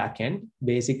dashboard in the backend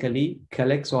basically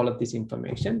collects all of this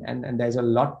information, and there's a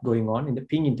lot going on in the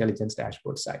Ping Intelligence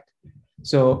dashboard side.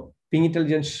 So Ping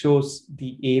Intelligence shows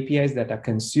the APIs that are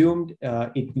consumed.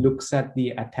 It looks at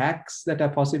the attacks that are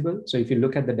possible. So if you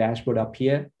look at the dashboard up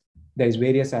here, there's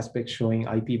various aspects showing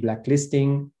IP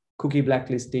blacklisting, cookie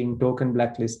blacklisting, token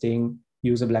blacklisting,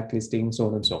 user blacklisting, so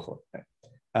on and so forth.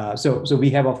 Right? So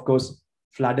we have, of course,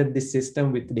 flooded this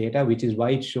system with data, which is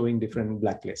why it's showing different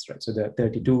blacklists, right? So there are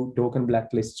 32 token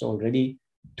blacklists already,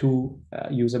 2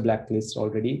 user blacklists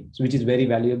already, so which is very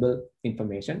valuable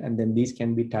information. And then these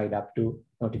can be tied up to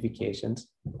notifications,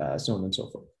 so on and so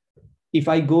forth. If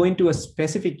I go into a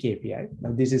specific API,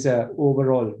 now this is an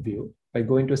overall view. If I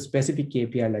go into a specific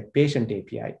API like patient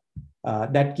API,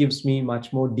 that gives me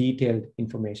much more detailed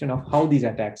information of how these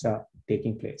attacks are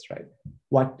taking place, right?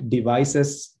 What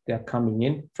devices they're coming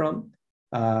in from,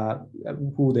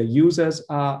 who the users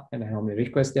are, and how many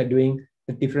requests they're doing,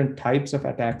 the different types of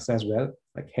attacks as well,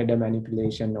 like header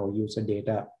manipulation or user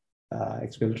data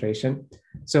exfiltration.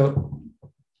 So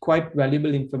quite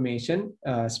valuable information,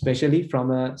 especially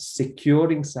from a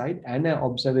securing side and an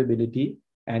observability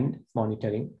and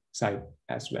monitoring side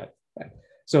as well. Right?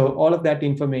 So all of that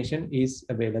information is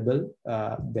available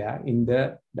there in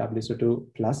the WSO2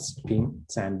 Plus Ping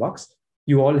Sandbox.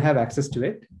 You all have access to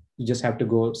it. You just have to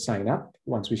go sign up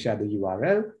once we share the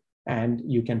URL, and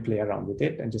you can play around with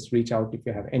it and just reach out if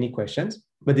you have any questions.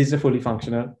 But this is a fully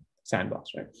functional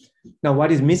sandbox, right? Now,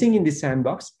 what is missing in this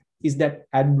sandbox is that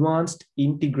advanced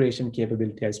integration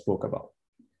capability I spoke about.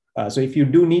 So if you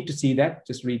do need to see that,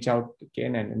 just reach out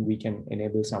again, and we can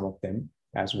enable some of them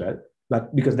as well.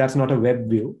 But because that's not a web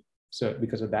view, so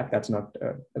because of that, that's not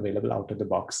available out of the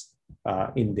box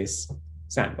in this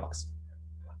sandbox.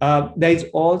 There is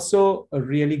also a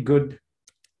really good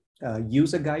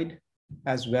user guide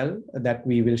as well that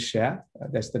we will share.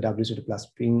 That's the WSO2 Plus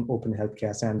Ping Open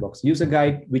Healthcare Sandbox user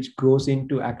guide, which goes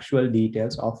into actual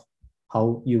details of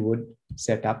how you would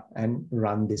set up and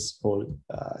run this whole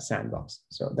sandbox.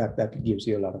 So that gives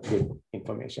you a lot of good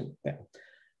information there.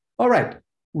 All right.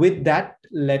 With that,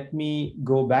 let me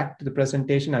go back to the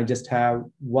presentation. I just have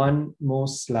one more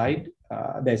slide.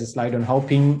 There's a slide on how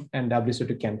Ping and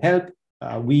WSO2 can help.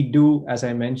 We do, as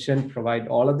I mentioned, provide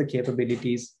all of the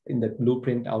capabilities in the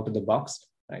blueprint out of the box,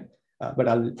 right? But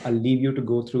I'll leave you to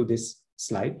go through this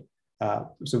slide.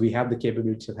 So we have the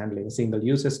capabilities of handling a single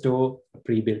user store, a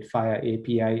pre-built FHIR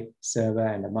API server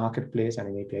and a marketplace and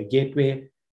an API gateway,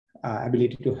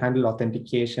 ability to handle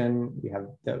authentication. We have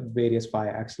the various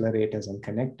FHIR accelerators and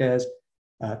connectors,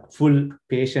 full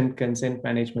patient consent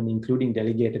management, including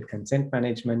delegated consent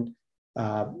management,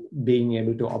 being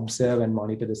able to observe and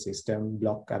monitor the system,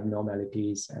 block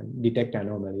abnormalities and detect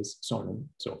anomalies, so on and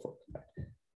so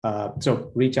forth.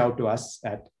 So reach out to us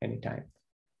at any time.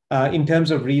 In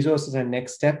terms of resources and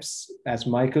next steps, as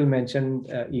Michael mentioned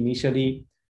initially,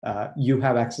 you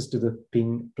have access to the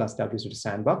Ping plus WSO2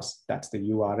 Sandbox. That's the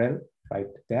URL right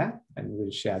there, and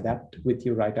we'll share that with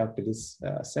you right after this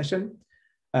session.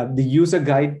 The user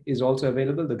guide is also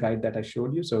available, the guide that I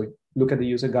showed you. So look at the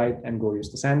user guide and go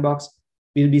use the sandbox.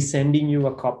 We'll be sending you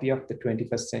a copy of the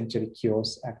 21st Century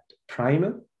Cures Act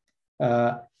primer.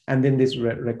 And then this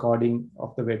recording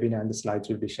of the webinar and the slides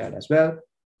will be shared as well.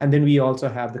 And then we also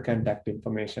have the contact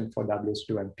information for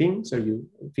WSO2 and ping, so you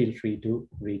feel free to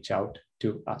reach out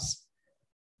to us.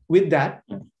 With that,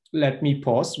 let me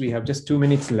pause. We have just 2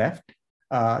 minutes left.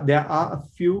 There are a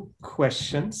few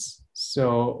questions,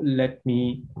 so let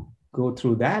me go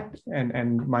through that.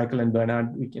 And Michael and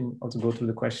Bernard, we can also go through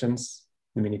the questions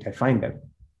the minute I find them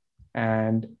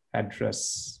and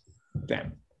address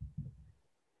them.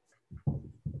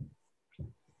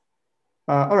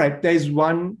 All right, there is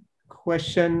one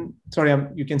question. Sorry,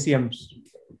 you can see I'm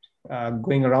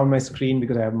going around my screen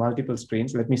because I have multiple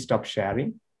screens. Let me stop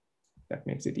sharing. That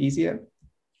makes it easier.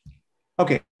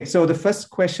 Okay, so the first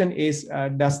question is,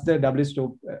 does the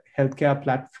WSO2 healthcare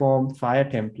platform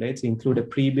FHIR templates include a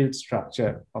pre-built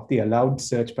structure of the allowed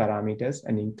search parameters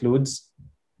and includes,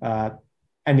 search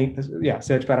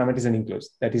parameters and includes,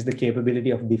 that is the capability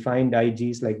of defined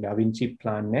IGs like DaVinci,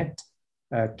 PlanNet,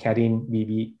 Karin,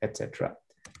 BB, etc.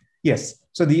 Yes,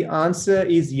 so the answer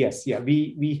is yes. Yeah,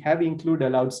 we have included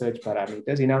allowed search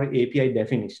parameters in our API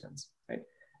definitions, right?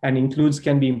 And includes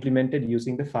can be implemented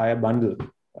using the FHIR bundle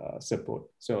support.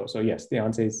 So yes, the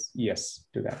answer is yes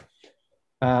to that.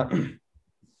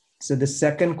 So the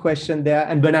second question there,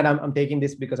 and Bernard, I'm taking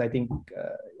this because I think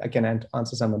I can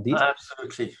answer some of these.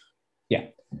 Absolutely. Yeah.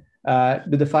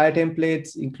 Do the FHIR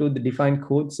templates include the defined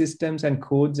code systems and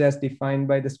codes as defined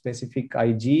by the specific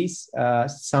IGs?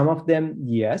 Some of them,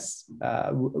 yes.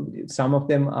 Some of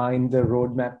them are in the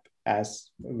roadmap as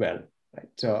well. Right.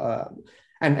 So,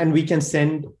 and we can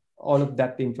send all of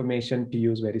that information to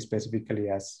use very specifically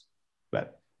as well.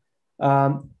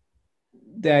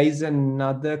 There is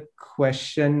another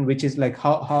question, which is like,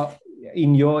 how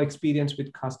in your experience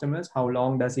with customers, how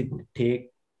long does it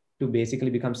take to basically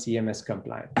become CMS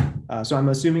compliant? So I'm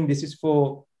assuming this is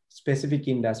for specific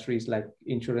industries like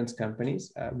insurance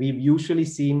companies. We've usually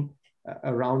seen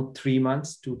around 3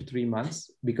 months, 2 to 3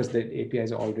 months, because the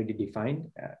APIs are already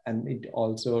defined. And it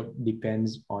also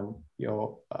depends on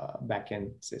your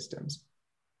backend systems.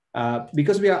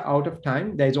 Because we are out of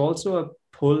time, there's also a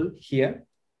poll here.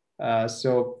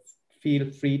 So feel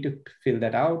free to fill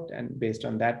that out. And based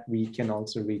on that, we can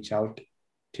also reach out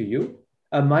to you.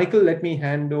 Michael, let me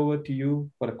hand over to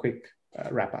you for a quick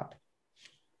wrap up.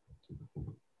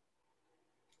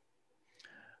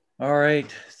 All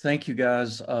right, thank you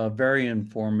guys. Very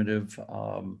informative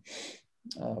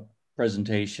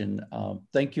presentation.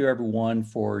 Thank you everyone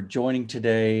for joining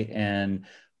today. And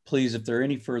please, if there are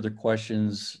any further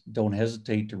questions, don't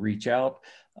hesitate to reach out.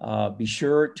 Be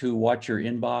sure to watch your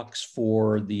inbox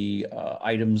for the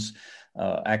items,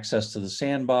 access to the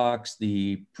sandbox,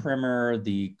 the primer,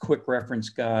 the quick reference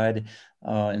guide,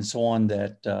 and so on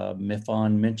that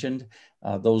Mifan mentioned.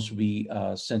 Those will be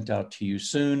sent out to you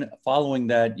soon. Following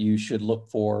that, you should look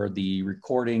for the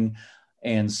recording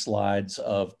and slides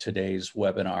of today's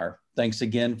webinar. Thanks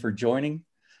again for joining.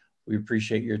 We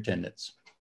appreciate your attendance.